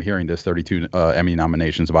first time I'm hearing this 32 Emmy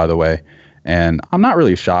nominations, by the way, and I'm not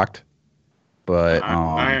really shocked. But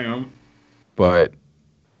I am. But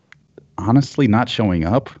honestly, not showing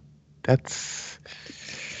up, that's,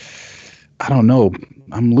 I don't know.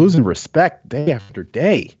 I'm losing respect day after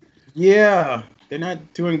day. Yeah, they're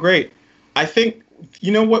not doing great. I think.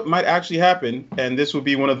 You know what might actually happen, and this will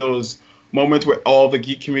be one of those moments where all the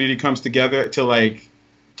geek community comes together to like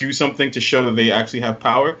do something to show that they actually have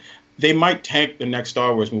power. They might tank the next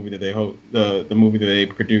Star Wars movie that they hope the movie that they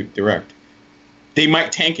direct. They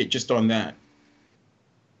might tank it just on that.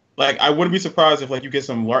 Like I wouldn't be surprised if like you get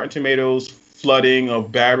some Rotten Tomatoes flooding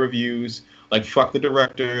of bad reviews, like fuck the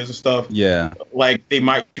directors and stuff. Yeah. Like they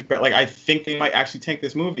might, like I think they might actually tank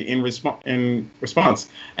this movie in response.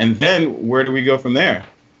 And then where do we go from there?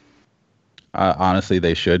 Honestly,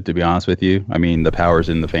 they should. To be honest with you, I mean the power's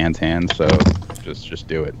in the fans' hands, so just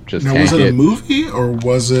do it. Just now, was it a movie or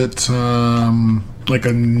was it like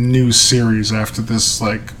a new series after this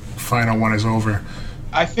like final one is over?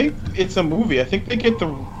 I think it's a movie. I think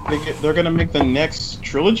they're gonna make the next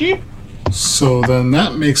trilogy. So then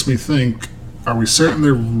that makes me think, are we certain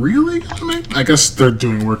they're really going to make? I guess they're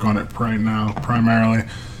doing work on it right now, primarily.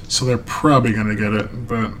 So they're probably going to get it.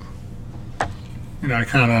 But, I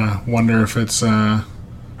kind of wonder if it's not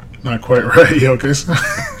quite right. You okay?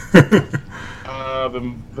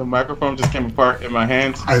 The microphone just came apart in my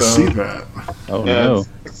hands. I see that. Oh, no.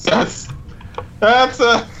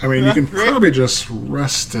 I mean, you can probably just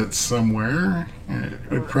rest it somewhere.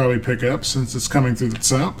 It would probably pick up since it's coming through the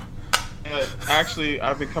top. Actually,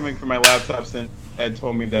 I've been coming from my laptop since Ed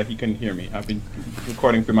told me that he couldn't hear me. I've been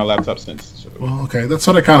recording through my laptop since. So. Well, okay. That's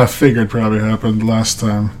what I kind of figured probably happened last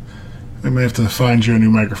time. We may have to find you a new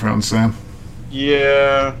microphone, Sam.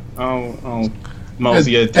 Yeah. I'll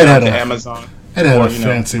mosey it Ed down to Amazon. Ed had a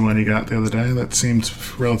fancy one he got the other day that seemed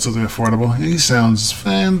relatively affordable. He sounds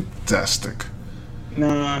fantastic.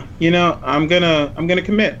 Nah, I'm gonna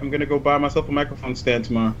commit. I'm gonna go buy myself a microphone stand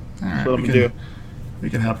tomorrow. That's what I'm gonna do. We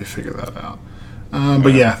can help you figure that out.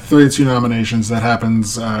 But yeah, 32 nominations. That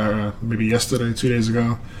happens maybe yesterday, 2 days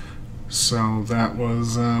ago. So that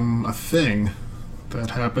was a thing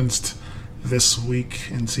that happens this week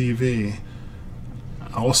in TV.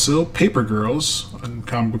 Also, Paper Girls, a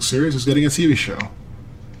comic book series, is getting a TV show.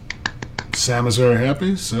 Sam is very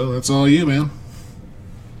happy, so that's all you, man.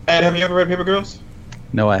 Ed, have you ever read Paper Girls?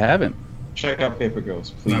 No, I haven't. Check out Paper Girls,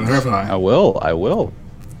 please. Neither have I. I will.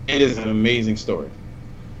 It is an amazing story.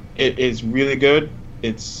 It is really good.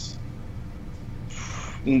 It's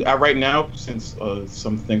right now, since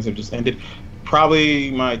some things have just ended,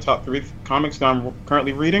 probably my top 3 comics that I'm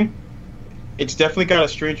currently reading. It's definitely got a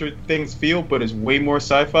Stranger Things feel, but it's way more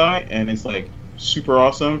sci-fi, and it's like super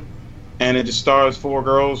awesome. And it just stars 4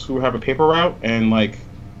 girls who have a paper route, and like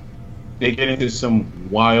they get into some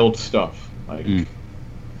wild stuff, like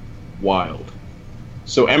wild.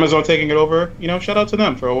 So Amazon taking it over, shout out to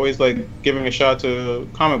them for always like giving a shot to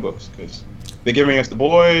comic books, because they're giving us The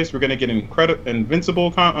Boys. We're gonna get an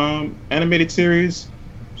Invincible animated series.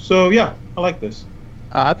 So yeah, I like this.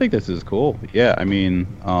 I think this is cool. Yeah, I mean,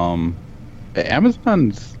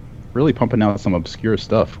 Amazon's really pumping out some obscure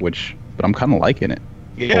stuff, but I'm kind of liking it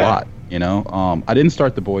a lot. I didn't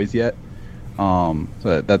start The Boys yet, so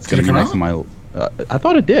that's gonna be next to my. I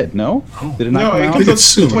thought it did. No, did it not come out? I think it's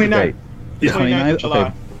soon. 29th. Yeah. 29th of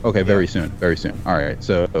July. Okay, very soon. All right,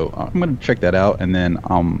 so I'm gonna check that out, and then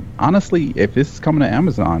honestly, if this is coming to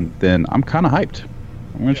Amazon, then I'm kind of hyped.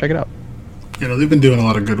 I'm gonna check it out. They've been doing a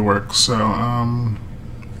lot of good work, so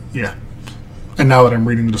yeah. And now that I'm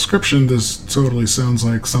reading the description, this totally sounds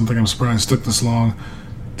like something I'm surprised took this long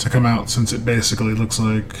to come out, since it basically looks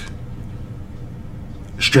like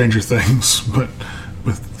Stranger Things, but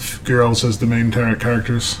with girls as the main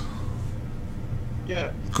characters.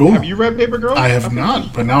 Yeah. Cool. Have you read Paper Girls? I have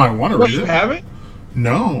not, but now I want to read You it. haven't?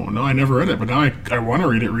 No, I never read it, but now I want to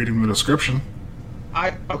read it. Reading the description.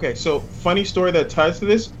 Okay, so funny story that ties to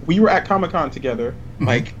this. We were at Comic-Con together. Mhm.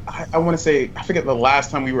 Like, I want to say, I forget the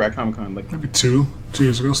last time we were at Comic-Con. Like, Maybe 2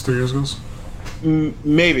 years ago, 3 years ago.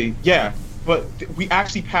 maybe, yeah. But we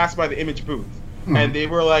actually passed by the Image booth, and they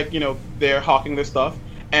were like, they're hawking their stuff,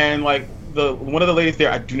 and like one of the ladies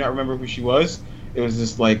there, I do not remember who she was. It was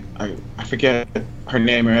just like I forget her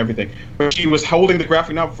name or everything, but she was holding the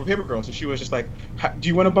graphic novel for Paper Girls, and she was just like, "Do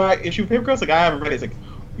you want to buy issue of Paper Girls?" Like, I haven't read it. It's like,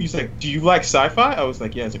 he's like, "Do you like sci-fi?" I was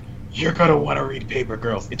like, "Yeah." It's like, "You're gonna want to read Paper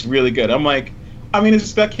Girls. It's really good." I'm like, I mean,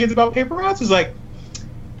 it's about kids about paper routes. It's like,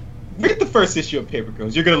 read the first issue of Paper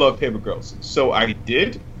Girls. You're gonna love Paper Girls. So I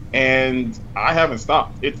did, and I haven't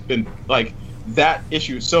stopped. It's been like that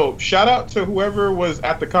issue. So shout out to whoever was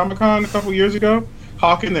at the Comic-Con a couple years ago,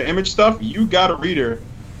 hawking the Image stuff. You got a reader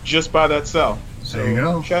just by that sell. So There you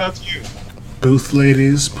go. Shout out to you. Booth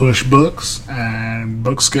ladies push books, and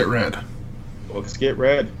books get read. Books get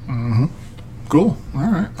read. Mm-hmm. Cool. All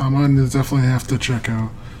right. I'm going to definitely have to check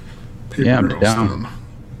out Paper Yeah, I'm Girls down. then.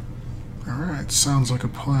 All right. Sounds like a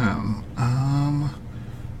plan.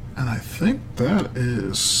 And I think that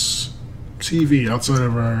is TV outside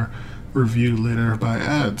of our review later by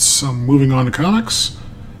ads. So moving on to comics,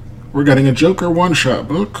 we're getting a Joker one-shot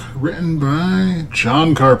book written by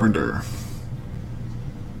John Carpenter.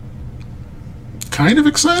 Kind of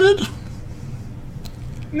excited?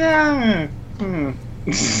 Nah.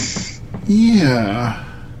 Yeah.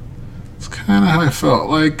 It's kind of how I felt.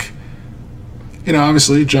 Like,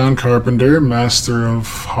 obviously John Carpenter, master of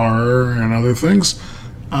horror and other things.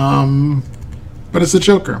 But it's a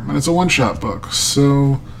Joker, and it's a one-shot book.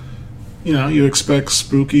 So, you expect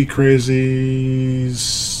spooky, crazy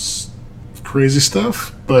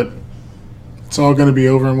stuff, but it's all going to be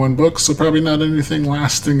over in one book, so probably not anything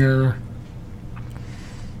lasting or,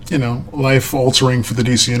 life-altering for the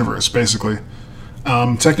DC Universe, basically.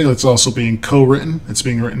 Technically, it's also being co-written. It's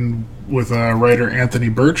being written with writer Anthony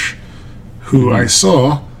Birch, who I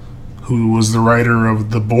saw, who was the writer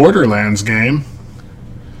of the Borderlands game.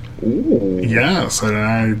 Ooh. Yes, and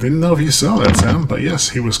I didn't know if you saw that, Sam, but yes,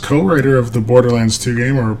 he was co-writer of the Borderlands 2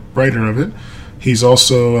 game, or writer of it. He's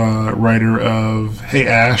also writer of Hey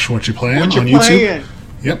Ash, What You Playing on YouTube. Playing?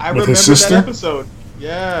 Yep, I with remember his sister. that episode.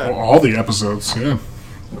 Yeah. Well, all the episodes, yeah.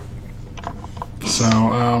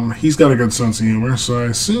 So he's got a good sense of humor, so I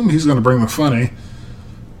assume he's going to bring the funny.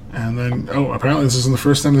 And then, apparently this isn't the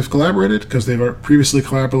first time they've collaborated, because they've previously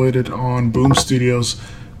collaborated on Boom Studios'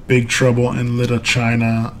 Big Trouble in Little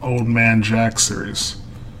China Old Man Jack series.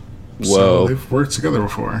 Whoa. So they've worked together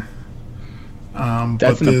before.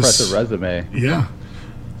 That's an impressive resume. Yeah.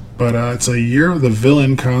 But it's a Year of the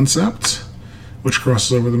Villain concept, which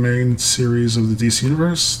crosses over the main series of the DC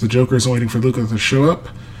Universe. The Joker is waiting for Luca to show up.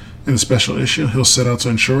 In the special issue, he'll set out to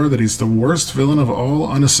ensure that he's the worst villain of all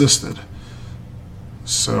unassisted.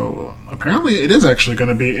 So, apparently it is actually going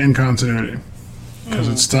to be in continuity. Because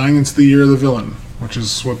it's tying into the Year of the Villain, which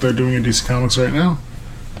is what they're doing in DC Comics right now.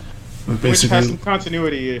 But Which has some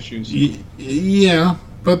continuity issues. Yeah,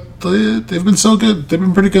 but they've been so good. They've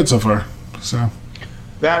been pretty good so far. So,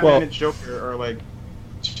 Batman and Joker are like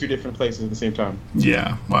two different places at the same time.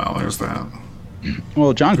 yeah, well, there's that.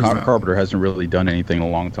 Well, John Who's that? Carpenter hasn't really done anything in a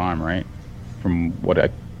long time, right? From what I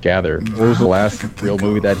gather. What was the I last can think real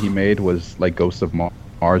movie of- that he made? Was like Ghosts of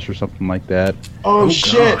Mars or something like that. Oh,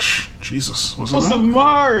 shit! Gosh. Jesus. Was it Ghost that? of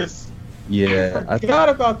Mars! Yeah, I forgot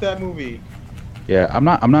about that movie. I'm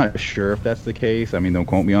not sure if that's the case. I mean, don't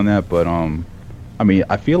quote me on that, but I mean,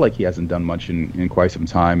 I feel like he hasn't done much in quite some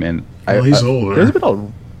time, and Well, he's older.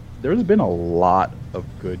 There's been a lot of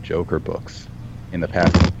good Joker books in the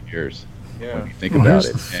past few years. Yeah. When you think Well, about here's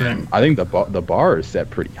it, the and thing. I think the bar is set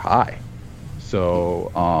pretty high.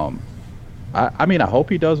 So, I mean, I hope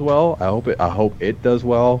he does well. I hope it does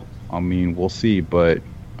well. I mean, we'll see, but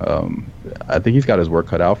I think he's got his work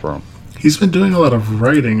cut out for him. He's been doing a lot of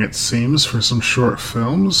writing, it seems, for some short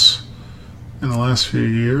films in the last few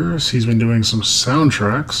years. He's been doing some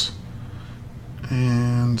soundtracks.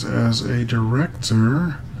 And as a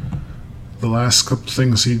director, the last couple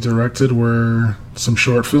things he directed were some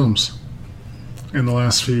short films in the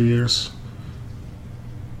last few years.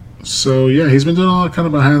 So, yeah, he's been doing a lot of kind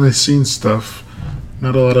of behind the scenes stuff.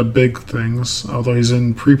 Not a lot of big things, although he's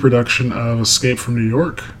in pre-production of Escape from New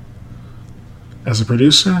York as a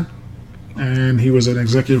producer. And he was an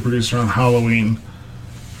executive producer on Halloween,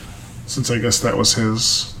 since I guess that was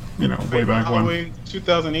his, way back when. Halloween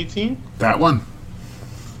 2018? That one.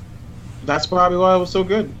 That's probably why it was so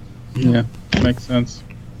good. Yeah, makes sense.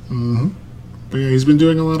 Mm-hmm. But yeah, he's been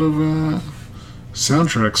doing a lot of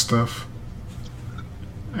soundtrack stuff.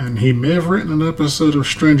 And he may have written an episode of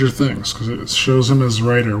Stranger Things, because it shows him as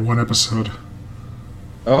writer, one episode.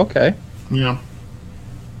 Oh, okay. Yeah.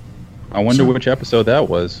 I wonder which episode that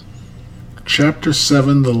was. Chapter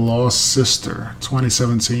 7, The Lost Sister,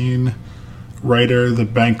 2017. Writer, The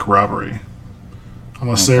Bank Robbery.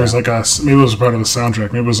 Unless there's like maybe it was part of the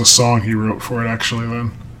soundtrack. Maybe it was a song he wrote for it, actually,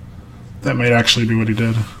 then. That might actually be what he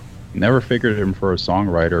did. Never figured him for a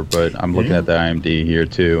songwriter, but I'm looking at the IMDb here,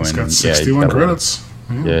 too. He's and got 61 credits.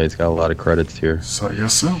 Yeah, he's got a lot of credits here. So I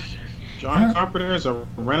guess so. John Carpenter is a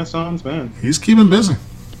renaissance man. He's keeping busy.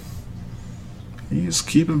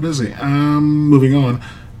 Moving on.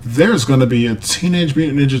 There's going to be a Teenage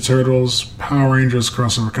Mutant Ninja Turtles Power Rangers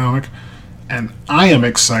crossover comic, and I am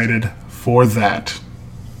excited for that.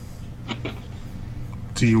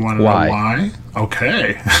 Do you want to know why?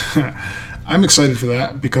 Okay. I'm excited for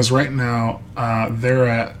that because right now they're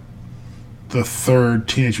at the third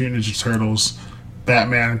Teenage Mutant Ninja Turtles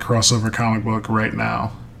Batman crossover comic book right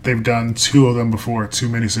now. They've done 2 of them before, 2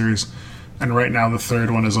 miniseries, and right now the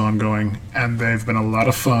third one is ongoing, and they've been a lot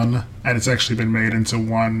of fun, and it's actually been made into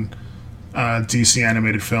one DC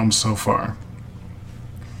animated film so far.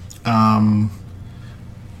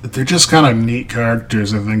 They're just kind of neat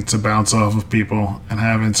characters, I think, to bounce off of people and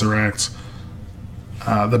have interact.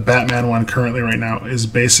 The Batman one currently right now is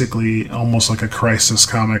basically almost like a crisis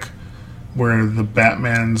comic where the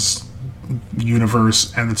Batman's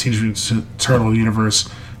universe and the Teenage Mutant Turtle universe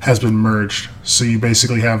has been merged. So you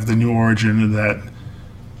basically have the new origin that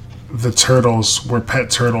the turtles were pet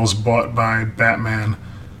turtles bought by Batman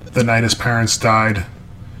the night his parents died,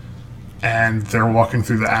 and they're walking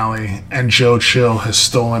through the alley, and Joe Chill has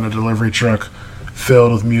stolen a delivery truck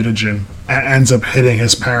filled with mutagen and ends up hitting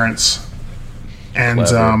his parents and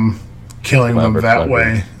killing them that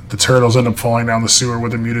way. The turtles end up falling down the sewer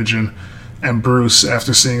with the mutagen, and Bruce,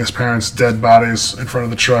 after seeing his parents' dead bodies in front of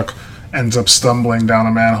the truck, ends up stumbling down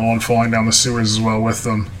a manhole and falling down the sewers as well with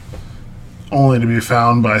them, only to be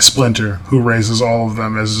found by Splinter, who raises all of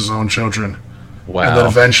them as his own children. Wow. And then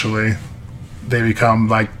eventually they become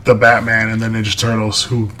like the Batman and the Ninja Turtles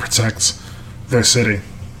who protects their city.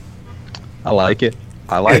 I like it.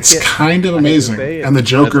 It's kind of amazing. And the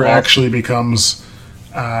Joker actually becomes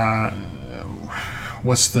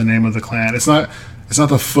what's the name of the clan? It's not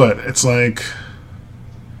the Foot. It's like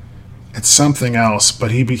it's something else,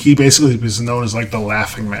 but he basically is known as like the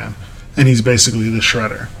Laughing Man, and he's basically the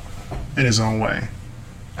Shredder in his own way.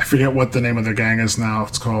 I forget what the name of their gang is now.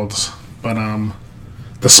 It's called, but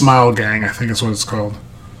the Smile Gang, I think is what it's called.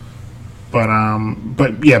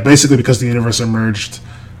 But yeah, basically because the universe emerged,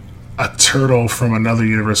 a turtle from another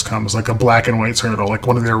universe comes, like a black and white turtle, like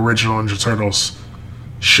one of the original Ninja Turtles,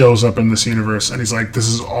 shows up in this universe, and he's like, "This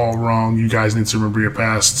is all wrong. You guys need to remember your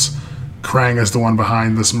pasts. Krang is the one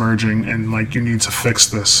behind this merging, and like you need to fix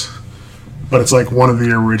this." But it's like one of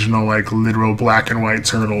the original, like literal black and white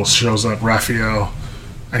turtles shows up, Raphael,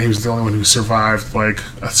 and he was the only one who survived, like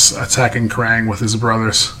attacking Krang with his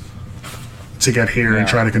brothers to get here and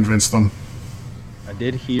try to convince them. I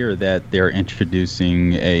did hear that they're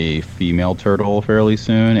introducing a female turtle fairly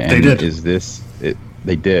soon. And they did. Is this it?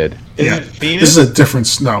 They did. Yeah, this is a different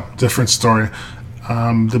story.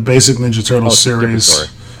 The basic Ninja Turtle series.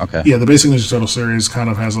 Okay. Yeah, the basic Ninja Turtle series kind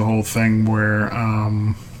of has a whole thing where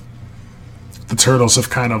the Turtles have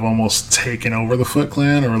kind of almost taken over the Foot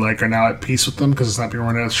Clan, or like are now at peace with them because it's not being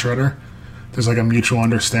run as Shredder. There's like a mutual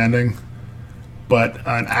understanding, but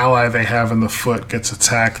an ally they have in the Foot gets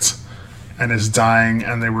attacked and is dying,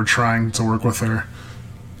 and they were trying to work with her,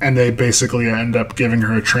 and they basically end up giving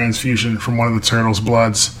her a transfusion from one of the Turtles'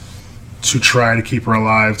 bloods to try to keep her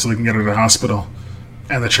alive so they can get her to the hospital.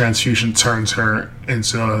 And the transfusion turns her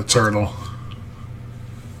into a turtle.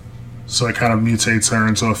 So it kind of mutates her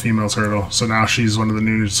into a female turtle. So now she's one of the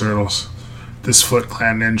new Ninja Turtles. This Foot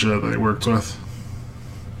Clan ninja that they worked with.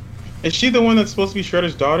 Is she the one that's supposed to be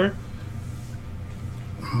Shredder's daughter?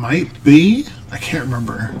 Might be. I can't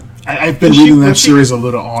remember. I've been reading that series a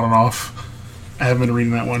little on and off. I haven't been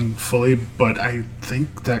reading that one fully, but I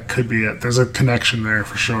think that could be it. There's a connection there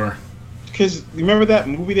for sure. Because remember that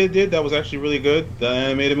movie they did that was actually really good, the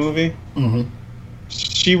animated movie? Mm-hmm.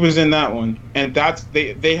 She was in that one, and that's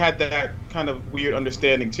they had that kind of weird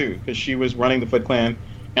understanding too, because she was running the Foot Clan,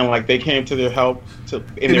 and like they came to their help.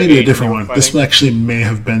 It may be a different one. This actually may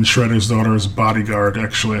have been Shredder's daughter's bodyguard.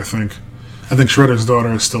 Actually, I think Shredder's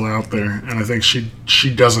daughter is still out there, and I think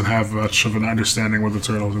she doesn't have much of an understanding with the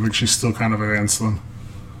Turtles. I think she's still kind of against them.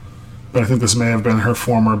 But I think this may have been her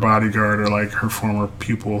former bodyguard or like her former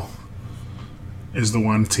pupil. is the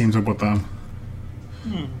one teamed up with them.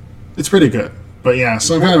 It's pretty good. But yeah,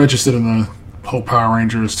 so I'm kind of interested in the whole Power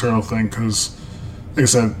Rangers Turtle thing because, like I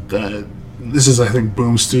said, this is, I think,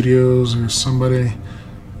 Boom Studios or somebody.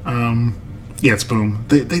 Yeah, it's Boom.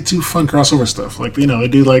 They do fun crossover stuff. Like, you know, they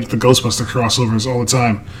do like the Ghostbuster crossovers all the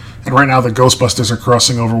time. And right now the Ghostbusters are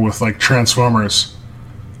crossing over with like Transformers.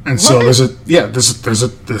 And so there's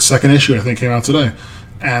the second issue I think came out today.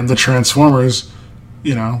 And the Transformers,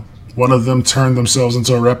 you know, one of them turned themselves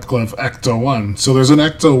into a replica of Ecto-1. So there's an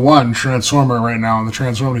Ecto-1 Transformer right now in the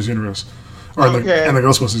Transformers universe. Or in the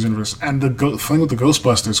Ghostbusters universe. And the thing with the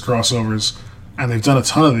Ghostbusters crossovers, and they've done a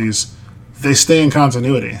ton of these, they stay in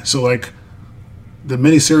continuity. So like the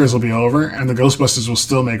miniseries will be over, and the Ghostbusters will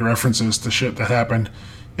still make references to shit that happened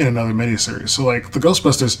in another miniseries. So, like, the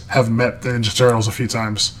Ghostbusters have met the Ninja Turtles a few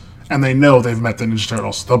times, and they know they've met the Ninja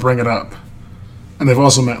Turtles. They'll bring it up. And they've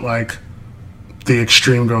also met, like, the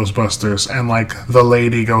Extreme Ghostbusters, and, like, the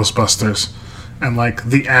Lady Ghostbusters, and, like,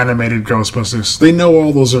 the animated Ghostbusters. They know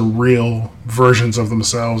all those are real versions of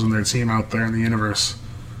themselves and their team out there in the universe.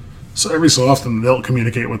 So every so often, they'll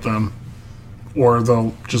communicate with them, or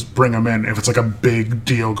they'll just bring them in if it's like a big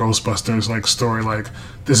deal Ghostbusters like story, like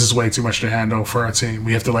this is way too much to handle for our team,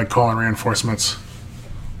 we have to like call in reinforcements.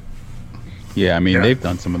 Yeah, I mean they've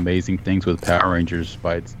done some amazing things with Power Rangers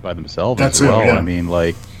by themselves as well. I mean,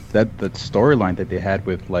 like that storyline that they had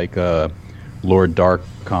with like Lord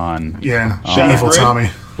Darkon, Evil Tommy,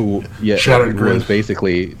 who Shattered Grid was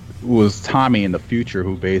basically was Tommy in the future,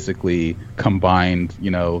 who basically combined,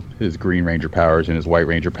 you know, his Green Ranger powers and his White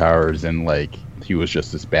Ranger powers, and like he was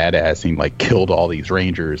just this badass. He like killed all these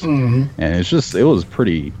Rangers, and it was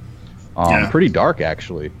pretty, pretty dark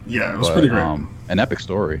actually. Yeah, it was pretty great. An epic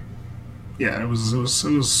story. Yeah, it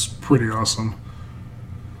was pretty awesome.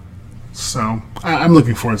 So I'm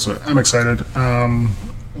looking forward to it. I'm excited.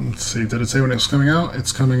 Let's see, did it say when it was coming out?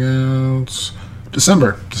 It's coming out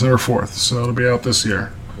December 4th, so it'll be out this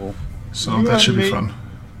year. So that should be fun.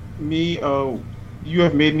 You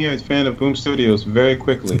have made me a fan of Boom Studios very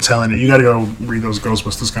quickly. I'm telling you, you got to go read those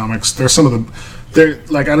Ghostbusters comics. They're some of the, they're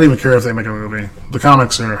like, I don't even care if they make a movie. The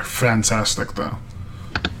comics are fantastic, though.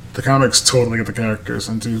 The comics totally get the characters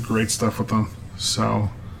and do great stuff with them. So,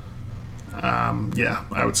 yeah,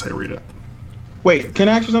 I would say read it. Wait, can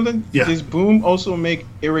I ask you something? Yeah. Does Boom also make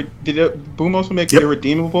Irredeemable?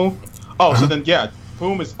 Oh, so then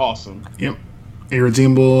Boom is awesome. Yep.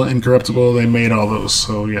 Irredeemable, Incorruptible, they made all those.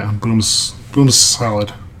 So yeah, Boom's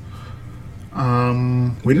solid.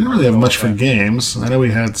 We didn't really have much for games. I know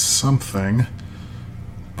we had something,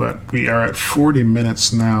 but we are at 40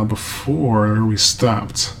 minutes now before we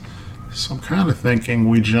stopped. So I'm kind of thinking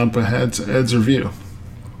we jump ahead to Ed's review,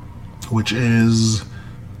 which is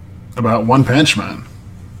about One Punch Man.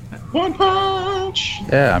 One Punch!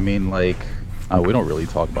 Yeah, I mean, like, we don't really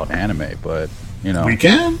talk about anime, but you know, we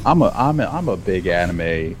can. I'm a big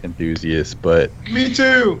anime enthusiast, but me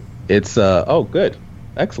too. It's good,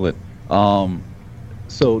 excellent.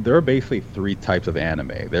 So there are basically three types of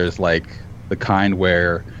anime. There's like the kind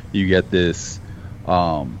where you get this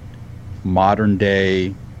modern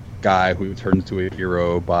day guy who turns into a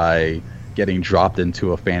hero by getting dropped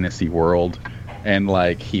into a fantasy world, and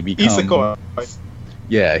like he becomes Isekai.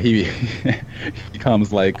 Yeah, he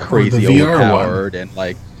becomes like crazy overpowered, and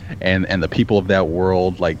like and the people of that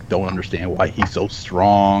world like don't understand why he's so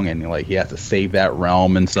strong, and like he has to save that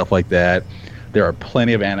realm and stuff like that. There are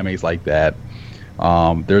plenty of animes like that.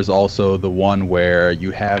 There's also the one where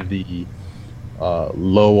you have the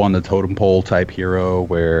low on the totem pole type hero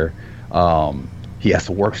where he has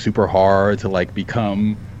to work super hard to like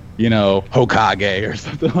become, you know, Hokage or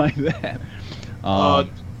something like that.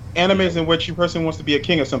 Animes in which your person wants to be a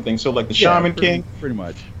king or something. So like the Shaman King, pretty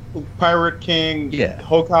much. Pirate King,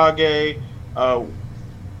 Hokage,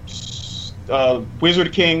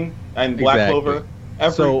 Wizard King, and Black Clover.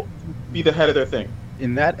 So be the head of their thing.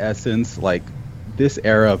 In that essence, like this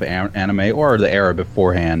era of anime or the era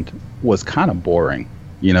beforehand was kind of boring.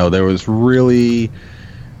 You know, it was the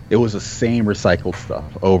same recycled stuff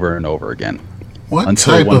over and over again. What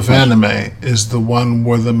type of anime is the one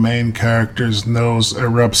where the main character's nose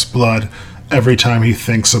erupts blood every time he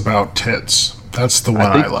thinks about tits? That's the one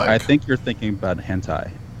I like. I think you're thinking about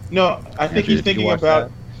hentai. No, I think he's thinking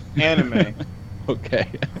about anime. Okay.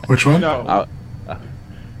 Which one? No.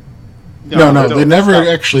 No, they never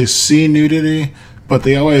actually see nudity, but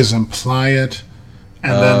they always imply it.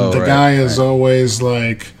 And then the guy is always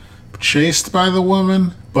like chased by the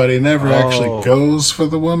woman, but he never actually goes for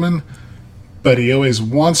the woman. But he always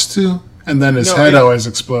wants to, and then his head always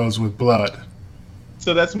explodes with blood.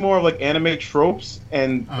 So that's more of like anime tropes,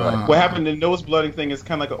 and what happened in nose blooding thing is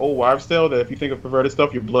kind of like an old wives' tale. That if you think of perverted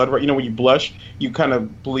stuff, your blood, you know, when you blush, you kind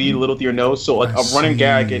of bleed a little through your nose. So like a running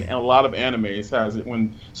gag in a lot of animes has it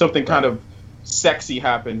when something kind of sexy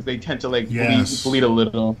happens, they tend to like bleed a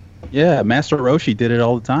little. Yeah, Master Roshi did it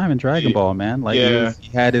all the time in Dragon Ball, man. Like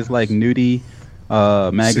he had his like nudie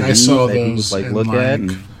magazines that he was like look at.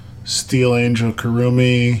 And... Steel Angel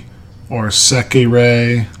Kurumi or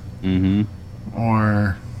Sekirei. Mm-hmm.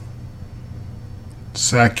 Or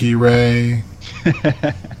Sakirei.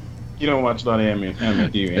 You don't watch a lot of anime,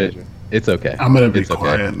 do you, Andrew? It's okay. I'm gonna be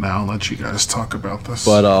quiet now and let you guys talk about this.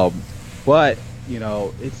 But you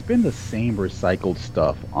know, it's been the same recycled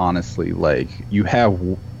stuff. Honestly, like you have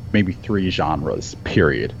maybe 3 genres,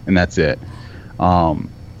 period, and that's it.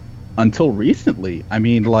 Until recently, I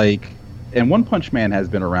mean, like, and One Punch Man has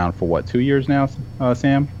been around for what, 2 years now,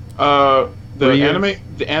 Sam? The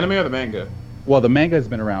anime or the manga? Well, the manga has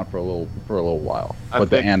been around for a little while,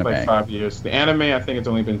 but the anime, like 5 years. The anime, I think it's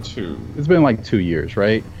only been 2. It's been like 2 years,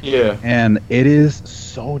 right? Yeah. And it is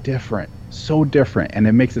so different, and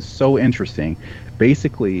it makes it so interesting.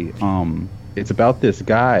 Basically, it's about this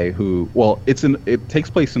guy who, well, it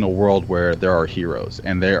takes place in a world where there are heroes,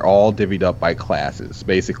 and they're all divvied up by classes.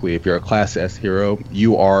 Basically, if you're a Class S hero,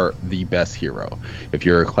 you are the best hero. If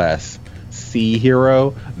you're a Class C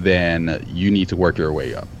hero, then you need to work your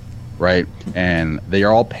way up. Right, and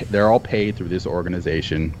they're all paid through this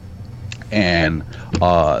organization, and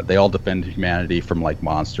they all defend humanity from like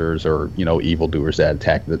monsters or evildoers that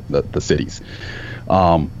attack the cities.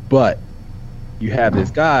 But you have this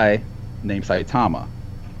guy named Saitama,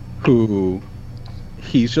 who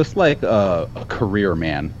he's just like a career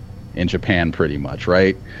man in Japan, pretty much.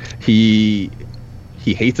 Right, he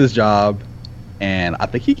hates his job, and I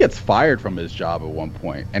think he gets fired from his job at one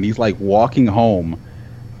point, and he's like walking home.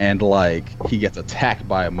 And like he gets attacked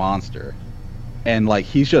by a monster, and like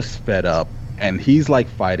he's just fed up, and he's like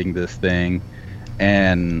fighting this thing,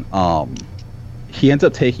 and he ends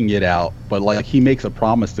up taking it out. But like he makes a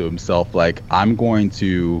promise to himself, like, I'm going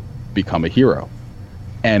to become a hero.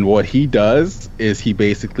 And what he does is he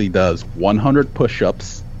basically does 100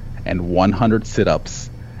 push-ups and 100 sit-ups,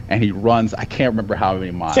 and he runs, I can't remember how many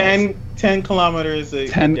miles. 10 kilometers a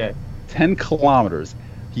day. 10 kilometers.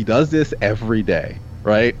 He does this every day.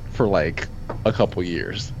 Right, for like a couple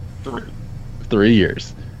years, 3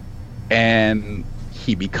 years, and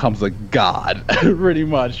he becomes a god, pretty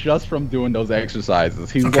much, just from doing those exercises.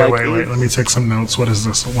 He's okay, like, wait, let me take some notes. What is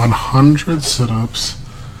this? 100 sit-ups,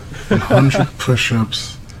 100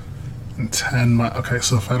 push-ups, and 10 miles. Okay,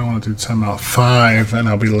 so if I don't want to do 10 miles, 5, then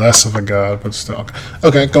I'll be less of a god, but still.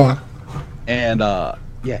 Okay, go on. And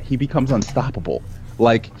he becomes unstoppable.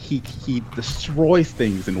 Like he destroys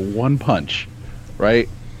things in one punch. Right,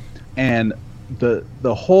 and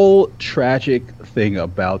the whole tragic thing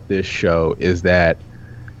about this show is that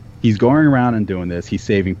he's going around and doing this. He's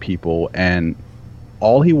saving people, and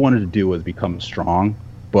all he wanted to do was become strong.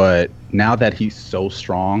 But now that he's so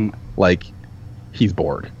strong, like, he's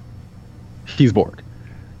bored.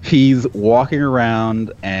 He's walking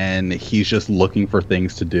around and he's just looking for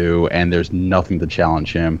things to do, and there's nothing to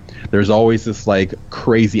challenge him. There's always this like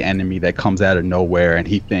crazy enemy that comes out of nowhere, and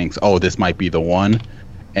he thinks, oh, this might be the one,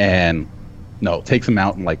 and no, takes him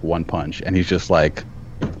out in like one punch, and he's just like,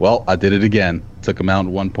 well, I did it again. Took him out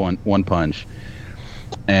in one punch.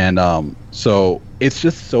 And so it's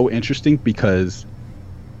just so interesting because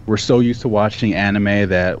we're so used to watching anime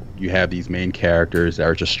that you have these main characters that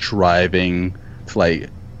are just striving to like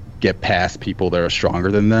get past people that are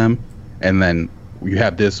stronger than them, and then you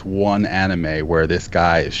have this one anime where this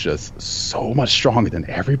guy is just so much stronger than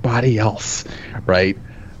everybody else, right?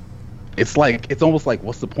 It's almost like,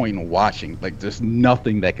 what's the point in watching? Like, there's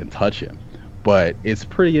nothing that can touch him. But it's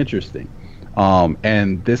pretty interesting.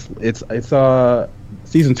 And it's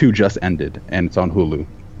season 2 just ended, and it's on Hulu.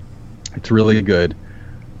 It's really good.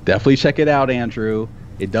 Definitely check it out, Andrew.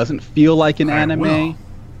 It doesn't feel like an anime.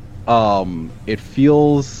 It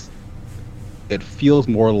feels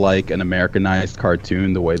more like an Americanized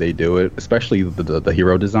cartoon, the way they do it, especially the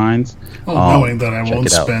hero designs. Knowing that I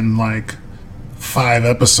won't spend like 5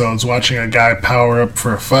 episodes watching a guy power up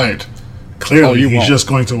for a fight. Clearly, he's just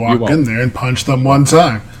going to walk in there and punch them one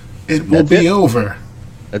time. It will be over.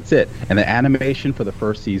 That's it. And the animation for the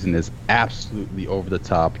first season is absolutely over the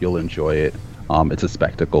top. You'll enjoy it. It's a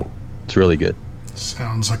spectacle. It's really good.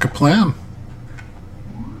 Sounds like a plan.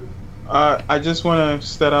 I just want to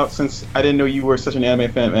set out, since I didn't know you were such an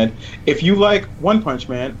anime fan, Ed. If you like One Punch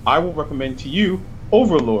Man, I will recommend to you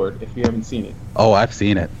Overlord, if you haven't seen it. Oh, I've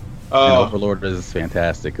seen it. And Overlord is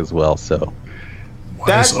fantastic as well. So,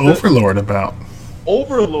 what is Overlord about?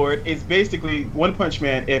 Overlord is basically One Punch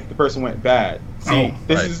Man if the person went bad. See,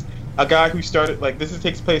 this is a guy who started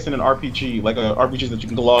takes place in an RPG, like a RPG that you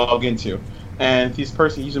can log into. And he's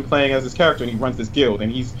been playing as this character, and he runs this guild,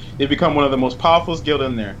 and they've become one of the most powerful guild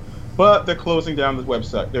in there. But they're closing down the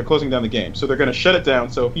website. They're closing down the game, so they're going to shut it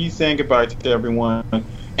down. So he's saying goodbye to everyone,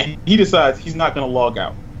 and he decides he's not going to log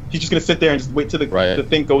out. He's just going to sit there and just wait till the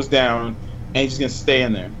thing goes down, and he's just going to stay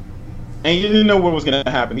in there. And he didn't know what was going to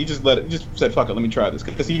happen. He just said, "Fuck it, let me try this."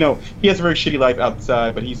 Because he has a very shitty life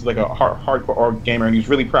outside, but he's like a hardcore gamer, and he's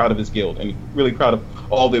really proud of his guild, and he's really proud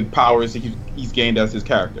of all the powers that he's gained as his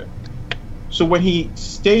character. So when he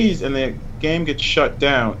stays and the game gets shut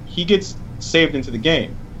down, he gets saved into the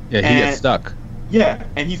game. Yeah, he gets stuck. Yeah,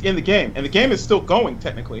 and he's in the game, and the game is still going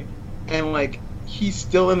technically, and like he's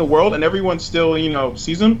still in the world, and everyone still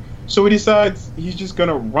sees him. So he decides he's just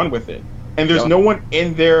gonna run with it, and there's no one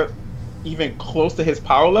in there even close to his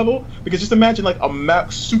power level. Because just imagine like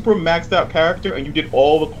a super maxed out character, and you did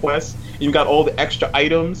all the quests, and you got all the extra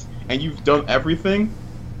items, and you've done everything.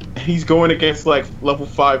 And he's going against like level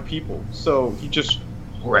 5 people, so he just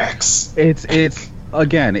wrecks. It's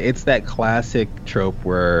that classic trope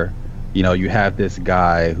where you have this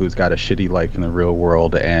guy who's got a shitty life in the real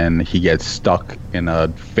world, and he gets stuck in a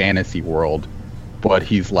fantasy world, but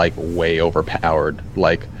he's like way overpowered.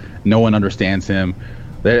 Like no one understands him.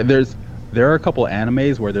 There are a couple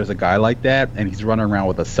animes where there's a guy like that, and he's running around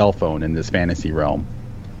with a cell phone in this fantasy realm,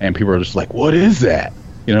 and people are just like, "What is that?"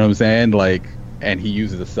 You know what I'm saying? Like, and he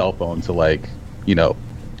uses a cell phone to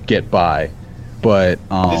get by. But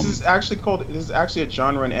this is actually a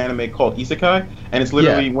genre in anime called isekai, and it's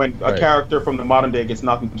literally when a character from the modern day gets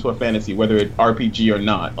knocked into a fantasy, whether it's RPG or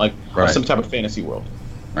not, or some type of fantasy world.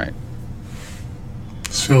 Right.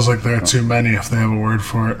 This feels like there are too many if they have a word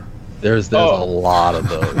for it. There's a lot of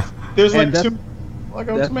those. There's too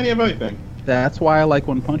many of anything. That's why I like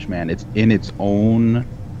One Punch Man. It's in its own,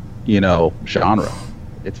 genre.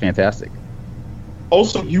 It's fantastic.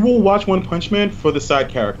 Also, you will watch One Punch Man for the side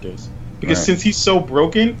characters. Because since he's so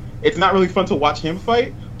broken, it's not really fun to watch him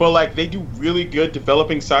fight. But like they do really good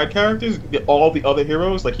developing side characters. All the other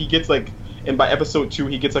heroes, like he gets and by episode 2,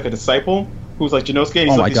 he gets like a disciple who's like Jinosuke. And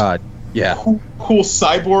he's my god, yeah, cool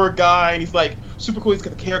cyborg guy, and he's like super cool. He's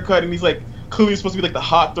got the haircut, and he's like clearly supposed to be like the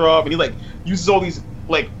hot throb, and he like uses all these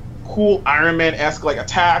like cool Iron Man-esque like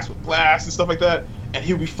attacks with blasts and stuff like that. And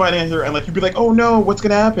he'll be fighting her, and like he'll be like, "Oh no, what's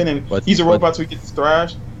gonna happen?" And he's a robot, so he gets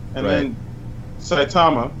thrashed, and then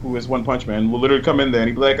Saitama, who is One Punch Man, will literally come in there and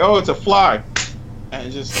he'd be like, "Oh, it's a fly,"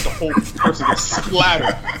 and just the whole person gets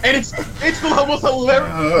splattered. And it's the most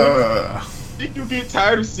hilarious. You get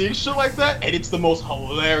tired of seeing shit like that, and it's the most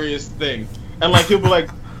hilarious thing. And like he'll be like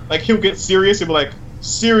he'll get serious. He'll be like,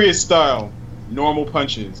 "Serious style, normal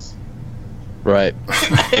punches." Right.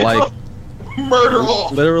 Like murder all.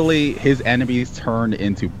 Literally, his enemies turn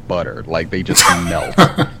into butter. Like they just melt.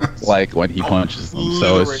 Like when he punches them.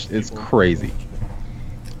 So it's crazy.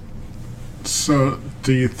 So,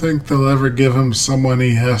 do you think they'll ever give him someone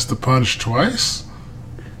he has to punch twice?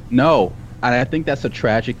 No, and I think that's a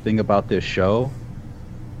tragic thing about this show.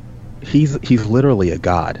 He's literally a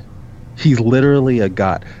god. He's literally a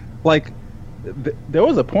god. Like, there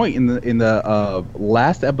was a point in the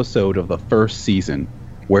last episode of the first season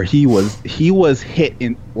where he was hit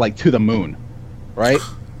in to the moon, right?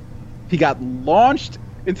 He got launched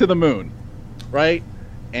into the moon, right?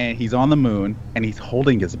 And he's on the moon and he's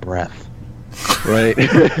holding his breath. Right?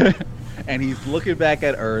 And he's looking back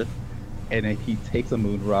at Earth, and then he takes a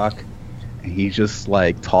moon rock and he just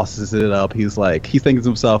tosses it up. He thinks to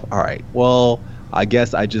himself, "All right, well, I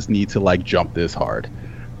guess I just need to jump this hard."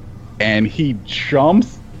 And he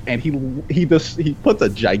jumps and he puts a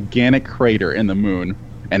gigantic crater in the moon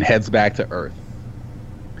and heads back to Earth.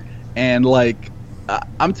 And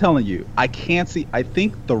I'm telling you, I can't see. I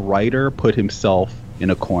think the writer put himself in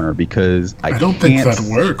a corner because I don't think that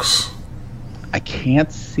works. I can't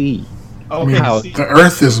see how the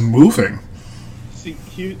Earth is moving. See,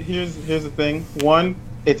 here's the thing. One,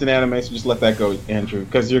 it's an anime, so just let that go, Andrew,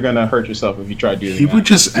 because you're gonna hurt yourself if you try doing that. He would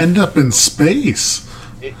just end up in space.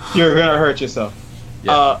 You're gonna hurt yourself.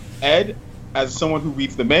 Yeah. Ed, as someone who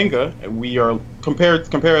reads the manga, we are comparative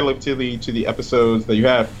to the episodes that you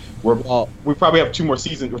have. We probably have 2 more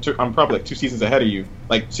seasons. I'm probably 2 seasons ahead of you,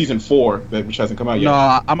 season 4, which hasn't come out yet.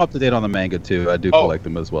 No, I'm up to date on the manga too. I do collect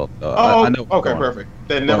them as well. I know. Okay, perfect.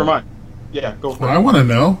 Then never mind. Yeah, go for it. I want to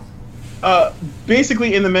know.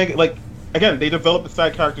 Basically, in the manga, again, they develop the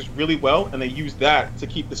side characters really well, and they use that to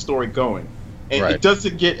keep the story going. And it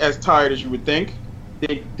doesn't get as tired as you would think.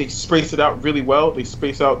 They space it out really well. They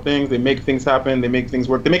space out things. They make things happen. They make things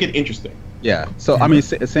work. They make it interesting. Yeah. So I mean,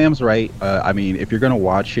 Sam's right. I mean, if you're gonna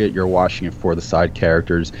watch it, you're watching it for the side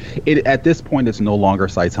characters. It at this point, it's no longer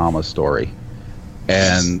Saitama's story,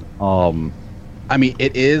 and I mean,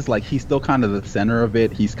 it is like he's still kind of the center of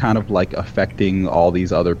it. He's kind of like affecting all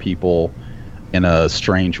these other people in a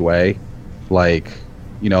strange way. Like,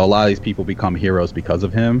 you know, a lot of these people become heroes because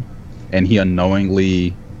of him, and he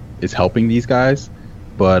unknowingly is helping these guys.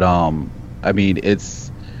 But I mean, it's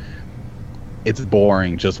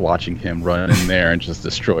boring just watching him run in there and just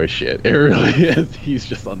destroy shit. It really is. He's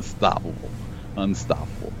just unstoppable.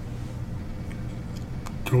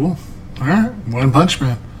 Cool. All right, One Punch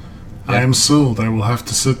Man. I am sold. I will have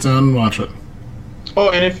to sit down and watch it. Oh,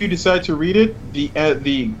 and if you decide to read it, the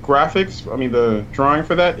graphics, I mean the drawing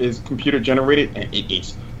for that is computer generated, and it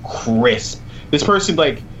is crisp. This person,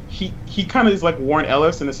 like, he kind of is like Warren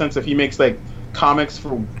Ellis in the sense that he makes like comics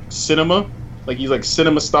for cinema, like he's like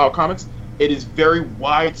cinema style comics. It is very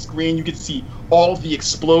widescreen. You can see all the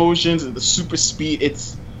explosions and the super speed.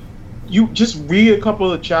 You just read a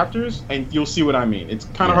couple of chapters and you'll see what I mean. It's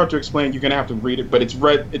kind of hard to explain. You're gonna have to read it, but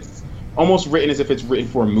it's almost written as if it's written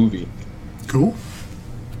for a movie. Cool.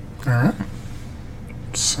 All right.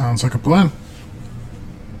 Sounds like a plan.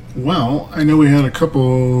 Well, I know we had a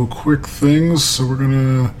couple quick things, so we're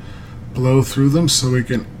gonna blow through them so we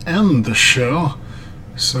can end the show.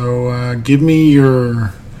 So give me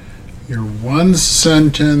your one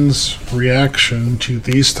sentence reaction to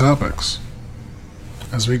these topics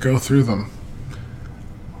as we go through them.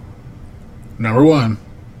 Number 1,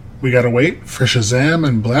 we gotta wait for Shazam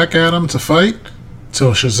and Black Adam to fight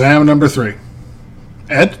till Shazam number 3.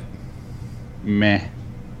 Ed? Meh.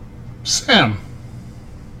 Sam?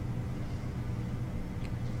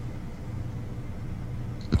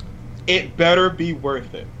 It better be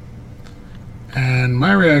worth it. And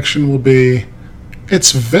my reaction will be,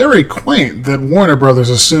 it's very quaint that Warner Brothers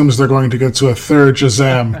assumes they're going to get to a third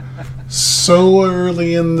Shazam so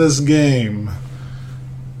early in this game.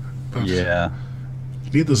 But Yeah.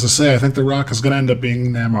 needless to say, I think The Rock is going to end up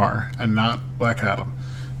being Namor and not Black Adam.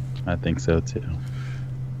 I think so too.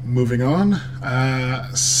 Moving on,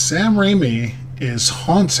 Sam Raimi is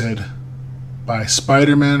haunted by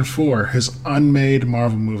Spider-Man 4, his unmade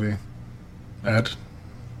Marvel movie. Ed?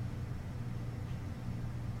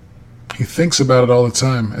 He thinks about it all the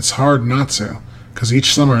time. It's hard not to, because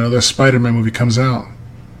each summer another Spider-Man movie comes out.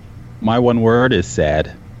 My one word is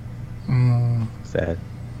sad. Sad.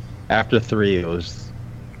 After 3, it was.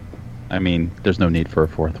 I mean, there's no need for a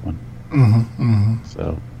 4th one.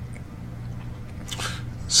 So.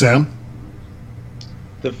 Sam?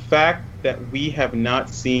 The fact that we have not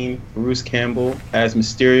seen Bruce Campbell as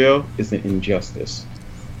Mysterio is an injustice.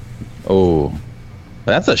 Oh,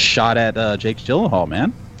 that's a shot at Jake Gyllenhaal,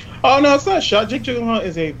 man. Oh, no, it's not a shot. Jake Gyllenhaal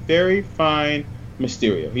is a very fine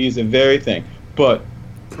Mysterio. He is a very thing. But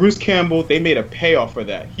Bruce Campbell, they made a payoff for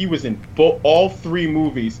that. He was in all 3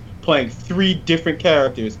 movies playing 3 different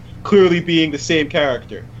characters, clearly being the same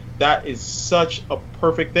character. That is such a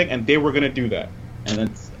perfect thing, and they were going to do that.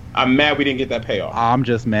 And I'm mad we didn't get that payoff. I'm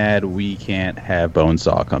just mad we can't have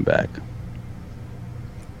Bonesaw come back.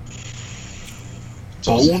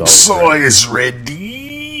 Bonesaw is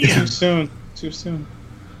ready! Too soon.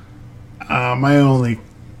 My only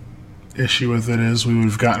issue with it is we would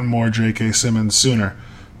have gotten more J.K. Simmons sooner.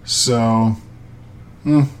 So,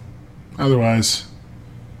 otherwise,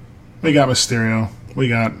 we got Mysterio. We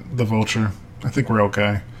got the Vulture. I think we're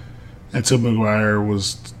okay. And Tobey Maguire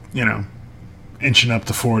was, inching up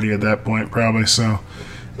to 40 at that point, probably. So,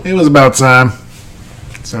 it was about time.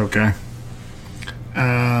 It's okay.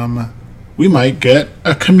 We might get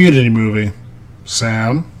a Community movie.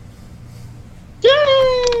 Sam?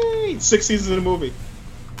 Yay! 6 seasons of the movie.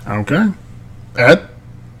 Okay. Ed?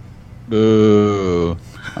 Boo.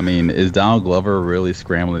 I mean, is Donald Glover really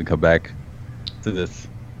scrambling to come back to this?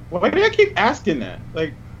 Why do I keep asking that?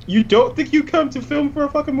 Like, you don't think you come to film for a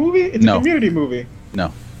fucking movie? It's a Community movie.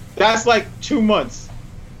 No. That's like 2 months.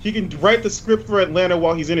 He can write the script for Atlanta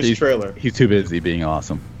while he's in his trailer. He's too busy being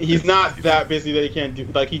awesome. He's not that busy that he can't do.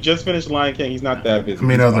 Like, he just finished Lion King. He's not that busy. I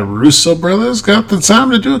mean, are the Russo brothers got the time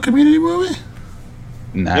to do a Community movie?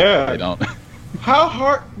 Nah, Yeah. they don't. How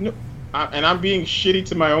hard? No, and I'm being shitty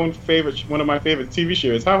to my own one of my favorite TV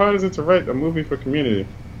shows. How hard is it to write a movie for Community?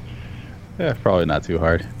 Yeah, probably not too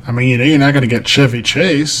hard. I mean, you're not going to get Chevy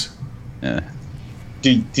Chase. Yeah.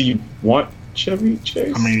 Do you want Chevy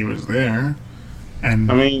Chase? I mean, he was there.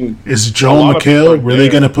 And I mean, is Joel lot of people McHale are really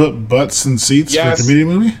there. going to put butts in seats for a Community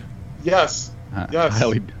movie? yes. Yes.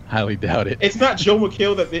 Highly doubt it. It's not Joe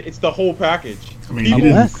McHale it's the whole package. I mean, he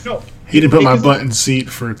didn't put my because- butt in seat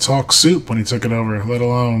for Talk Soup when he took it over, let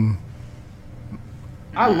alone...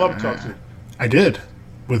 I love Talk Soup. I did.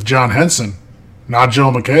 With John Henson. Not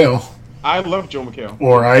Joe McHale. I love Joe McHale.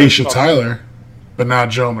 Or Aisha Tyler. But not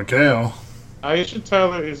Joe McHale. Aisha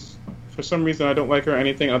Tyler is, for some reason, I don't like her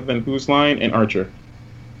anything other than Who's Line and Archer.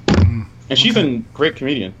 And she's a great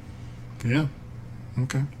comedian. Yeah.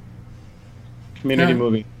 Okay. Community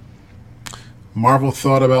movie. Marvel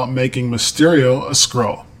thought about making Mysterio a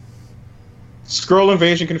Skrull. Skrull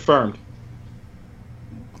invasion confirmed.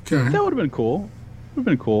 Okay. That would have been cool.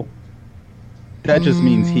 That just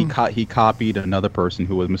means he copied another person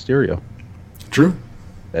who was Mysterio. True.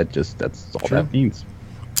 That's all that means.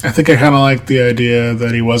 I think I kind of like the idea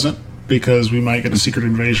that he wasn't, because we might get a secret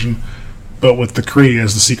invasion, but with the Kree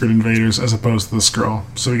as the secret invaders as opposed to the Skrull.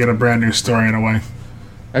 So we get a brand new story in a way.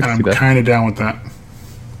 And I'm kind of down with that.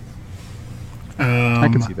 I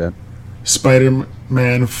can see that.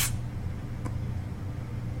 Spider-Man.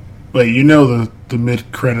 Wait, you know the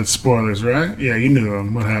mid-credit spoilers, right? Yeah, you knew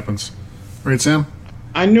them. What happens? Right, Sam?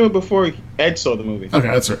 I knew it before Ed saw the movie. Okay,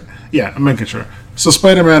 that's right. Yeah, I'm making sure. So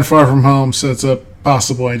Spider-Man Far From Home sets up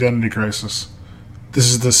possible identity crisis. This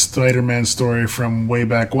is the Spider-Man story from way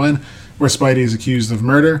back when, where Spidey is accused of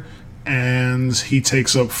murder, and he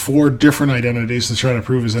takes up 4 different identities to try to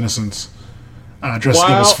prove his innocence. Dressing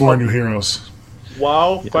up as 4 new heroes.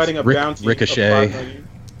 While fighting a bounty Ricochet.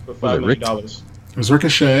 for $5 million. It was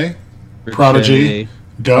Ricochet, Prodigy,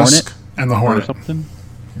 Dusk, Hornet? and the Or Hornet. something?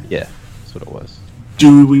 Yeah, that's what it was.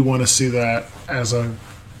 Do we want to see that as a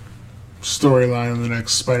storyline in the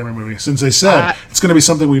next Spider-Man movie? Since they said it's going to be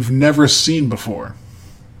something we've never seen before.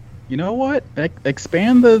 You know what?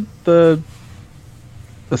 Expand the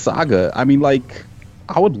saga. I mean, like,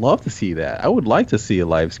 I would love to see that. I would like to see a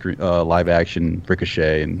live action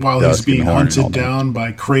Ricochet and while Dusk he's being and Hornet hunted down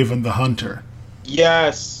by Kraven the Hunter.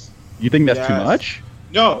 Yes. You think that's too much?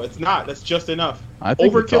 No, it's not. That's just enough. I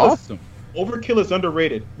think it's awesome. Overkill is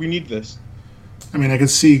underrated. We need this. I mean, I could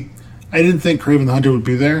see. I didn't think Kraven the Hunter would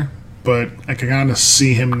be there, but I can kind of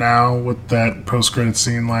see him now with that post-credit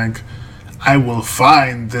scene. Like, I will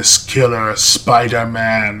find this killer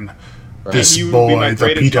Spider-Man, this boy,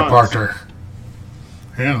 the Peter Parker.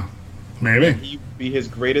 Yeah, maybe he would be his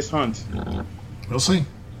greatest hunt. We'll see.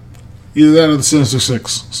 Either that or the Sinister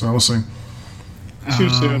Six. So we'll see. Too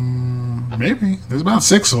soon. Maybe there's about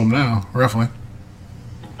 6 of them now, roughly.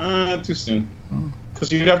 Too soon.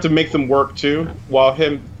 Because you'd have to make them work too, while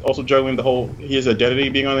him also juggling the whole his identity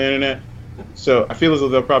being on the internet. So I feel as though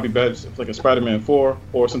they'll probably bet like a Spider-Man 4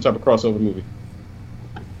 or some type of crossover movie.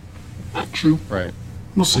 True. Right.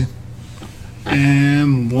 We'll see.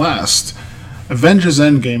 And last, Avengers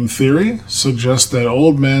Endgame theory suggests that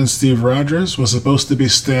old man Steve Rogers was supposed to be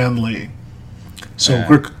Stan Lee. So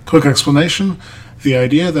quick explanation. The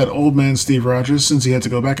idea that old man Steve Rogers, since he had to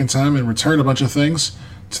go back in time and return a bunch of things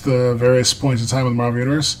to the various points in time in the Marvel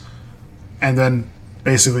Universe, and then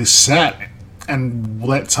basically sat and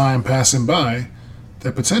let time pass him by,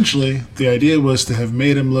 that potentially the idea was to have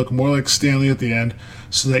made him look more like Stan Lee at the end,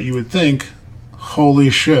 so that you would think,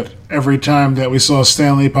 holy shit, every time that we saw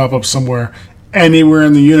Stan Lee pop up somewhere, anywhere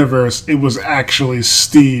in the universe, it was actually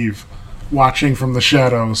Steve watching from the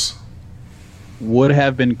shadows. Would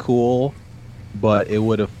have been cool, but it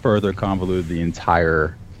would have further convoluted the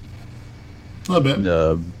entire A little bit.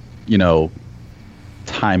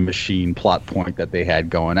 time machine plot point that they had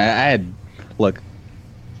going. I had, look,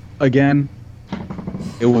 again,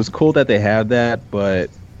 it was cool that they had that, but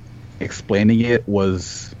explaining it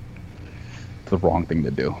was the wrong thing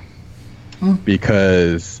to do.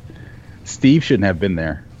 Because Steve shouldn't have been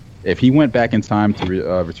there. If he went back in time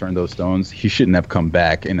to return those stones, he shouldn't have come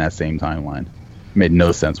back in that same timeline. Made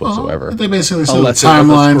no sense whatsoever. Well, they basically said the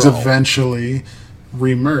timelines eventually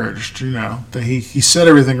remerged. That he said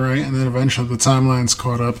everything right, and then eventually the timelines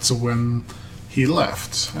caught up to when he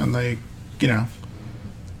left, and they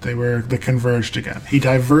converged again. He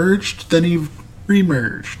diverged, then he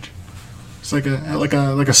remerged. It's like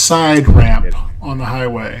a side ramp on the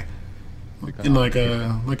highway, in like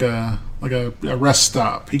a rest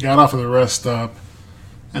stop. He got off of the rest stop,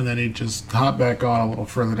 and then he just hopped back on a little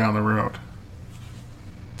further down the road.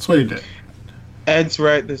 That's what he did. Ed's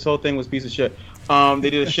right. This whole thing was a piece of shit. They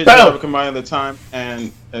did a shit job of combining the time,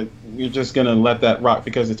 and we're just gonna let that rock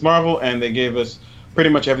because it's Marvel, and they gave us pretty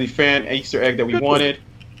much every fan Easter egg that we wanted.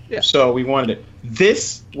 Yeah. So we wanted it.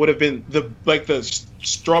 This would have been the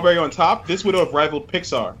strawberry on top. This would have rivaled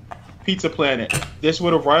Pixar, Pizza Planet. This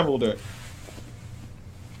would have rivaled it.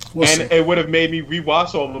 It would have made me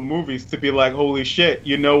rewatch all the movies to be like, holy shit,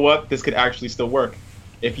 you know what? This could actually still work.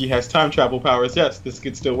 If he has time travel powers, yes, this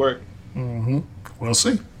could still work. Mm-hmm. We'll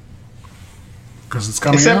see. Because it's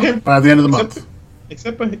coming out by the end of the month.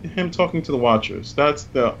 Except by him talking to the Watchers. That's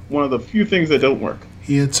the one of the few things that don't work.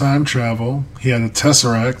 He had time travel, he had a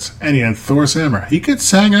Tesseract, and he had Thor's hammer. He could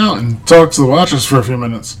hang out and talk to the Watchers for a few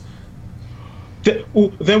minutes.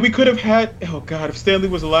 Then we could have had, oh god, if Stanley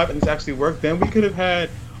was alive and this actually worked, then we could have had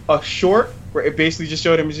a short where it basically just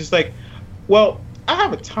showed him, it's just like, well, I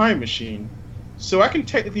have a time machine, so I can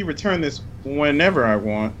technically return this whenever I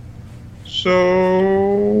want.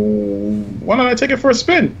 So why don't I take it for a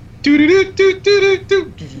spin? And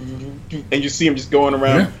you see him just going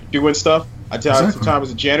around doing stuff. Sometimes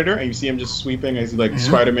as a janitor, and you see him just sweeping as like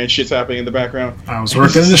Spider-Man shit's happening in the background. I was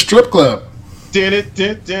working in a strip club.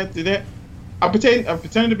 I'm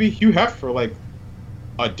pretending to be Hugh Hef for like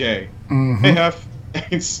a day. Mm-hmm. Hey Hef,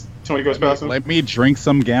 Tony goes past him. Let me drink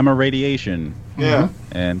some gamma radiation. Yeah,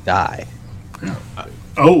 and die. Yeah.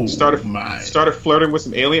 Started flirting with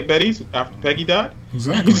some alien Bettys after Peggy died.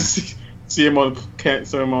 Exactly. see him on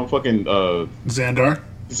fucking Xandar.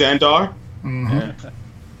 Mm-hmm. Yeah.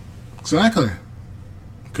 Exactly.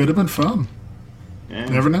 Could have been fun. Yeah.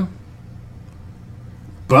 Never know.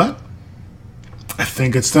 But I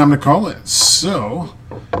think it's time to call it. So,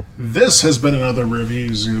 this has been another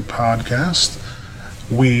Review Zoo podcast.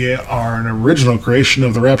 We are an original creation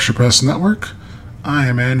of the Rapture Press Network. I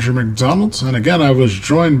am Andrew McDonald, and again, I was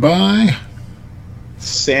joined by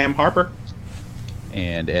Sam Harper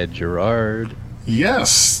and Ed Gerard.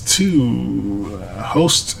 Yes, two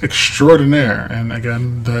hosts extraordinaire, and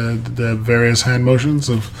again, the various hand motions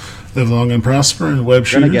of Live Long and Prosper and Web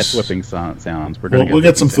Shooters. We're gonna get flipping sounds. We'll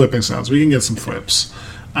get some flipping sounds. We can get some flips.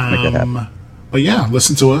 But yeah,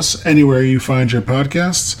 listen to us anywhere you find your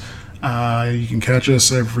podcasts. You can catch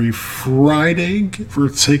us every Friday for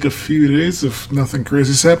take a few days if nothing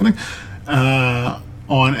crazy is happening.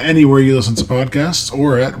 On anywhere you listen to podcasts,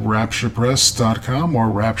 or at rapturepress.com or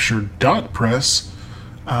rapture.press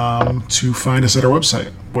to find us at our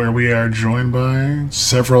website, where we are joined by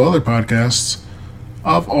several other podcasts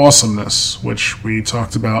of awesomeness, which we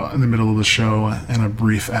talked about in the middle of the show in a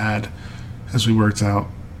brief ad as we worked out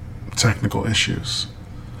technical issues.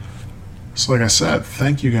 So like I said,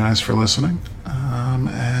 thank you guys for listening,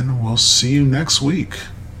 and we'll see you next week.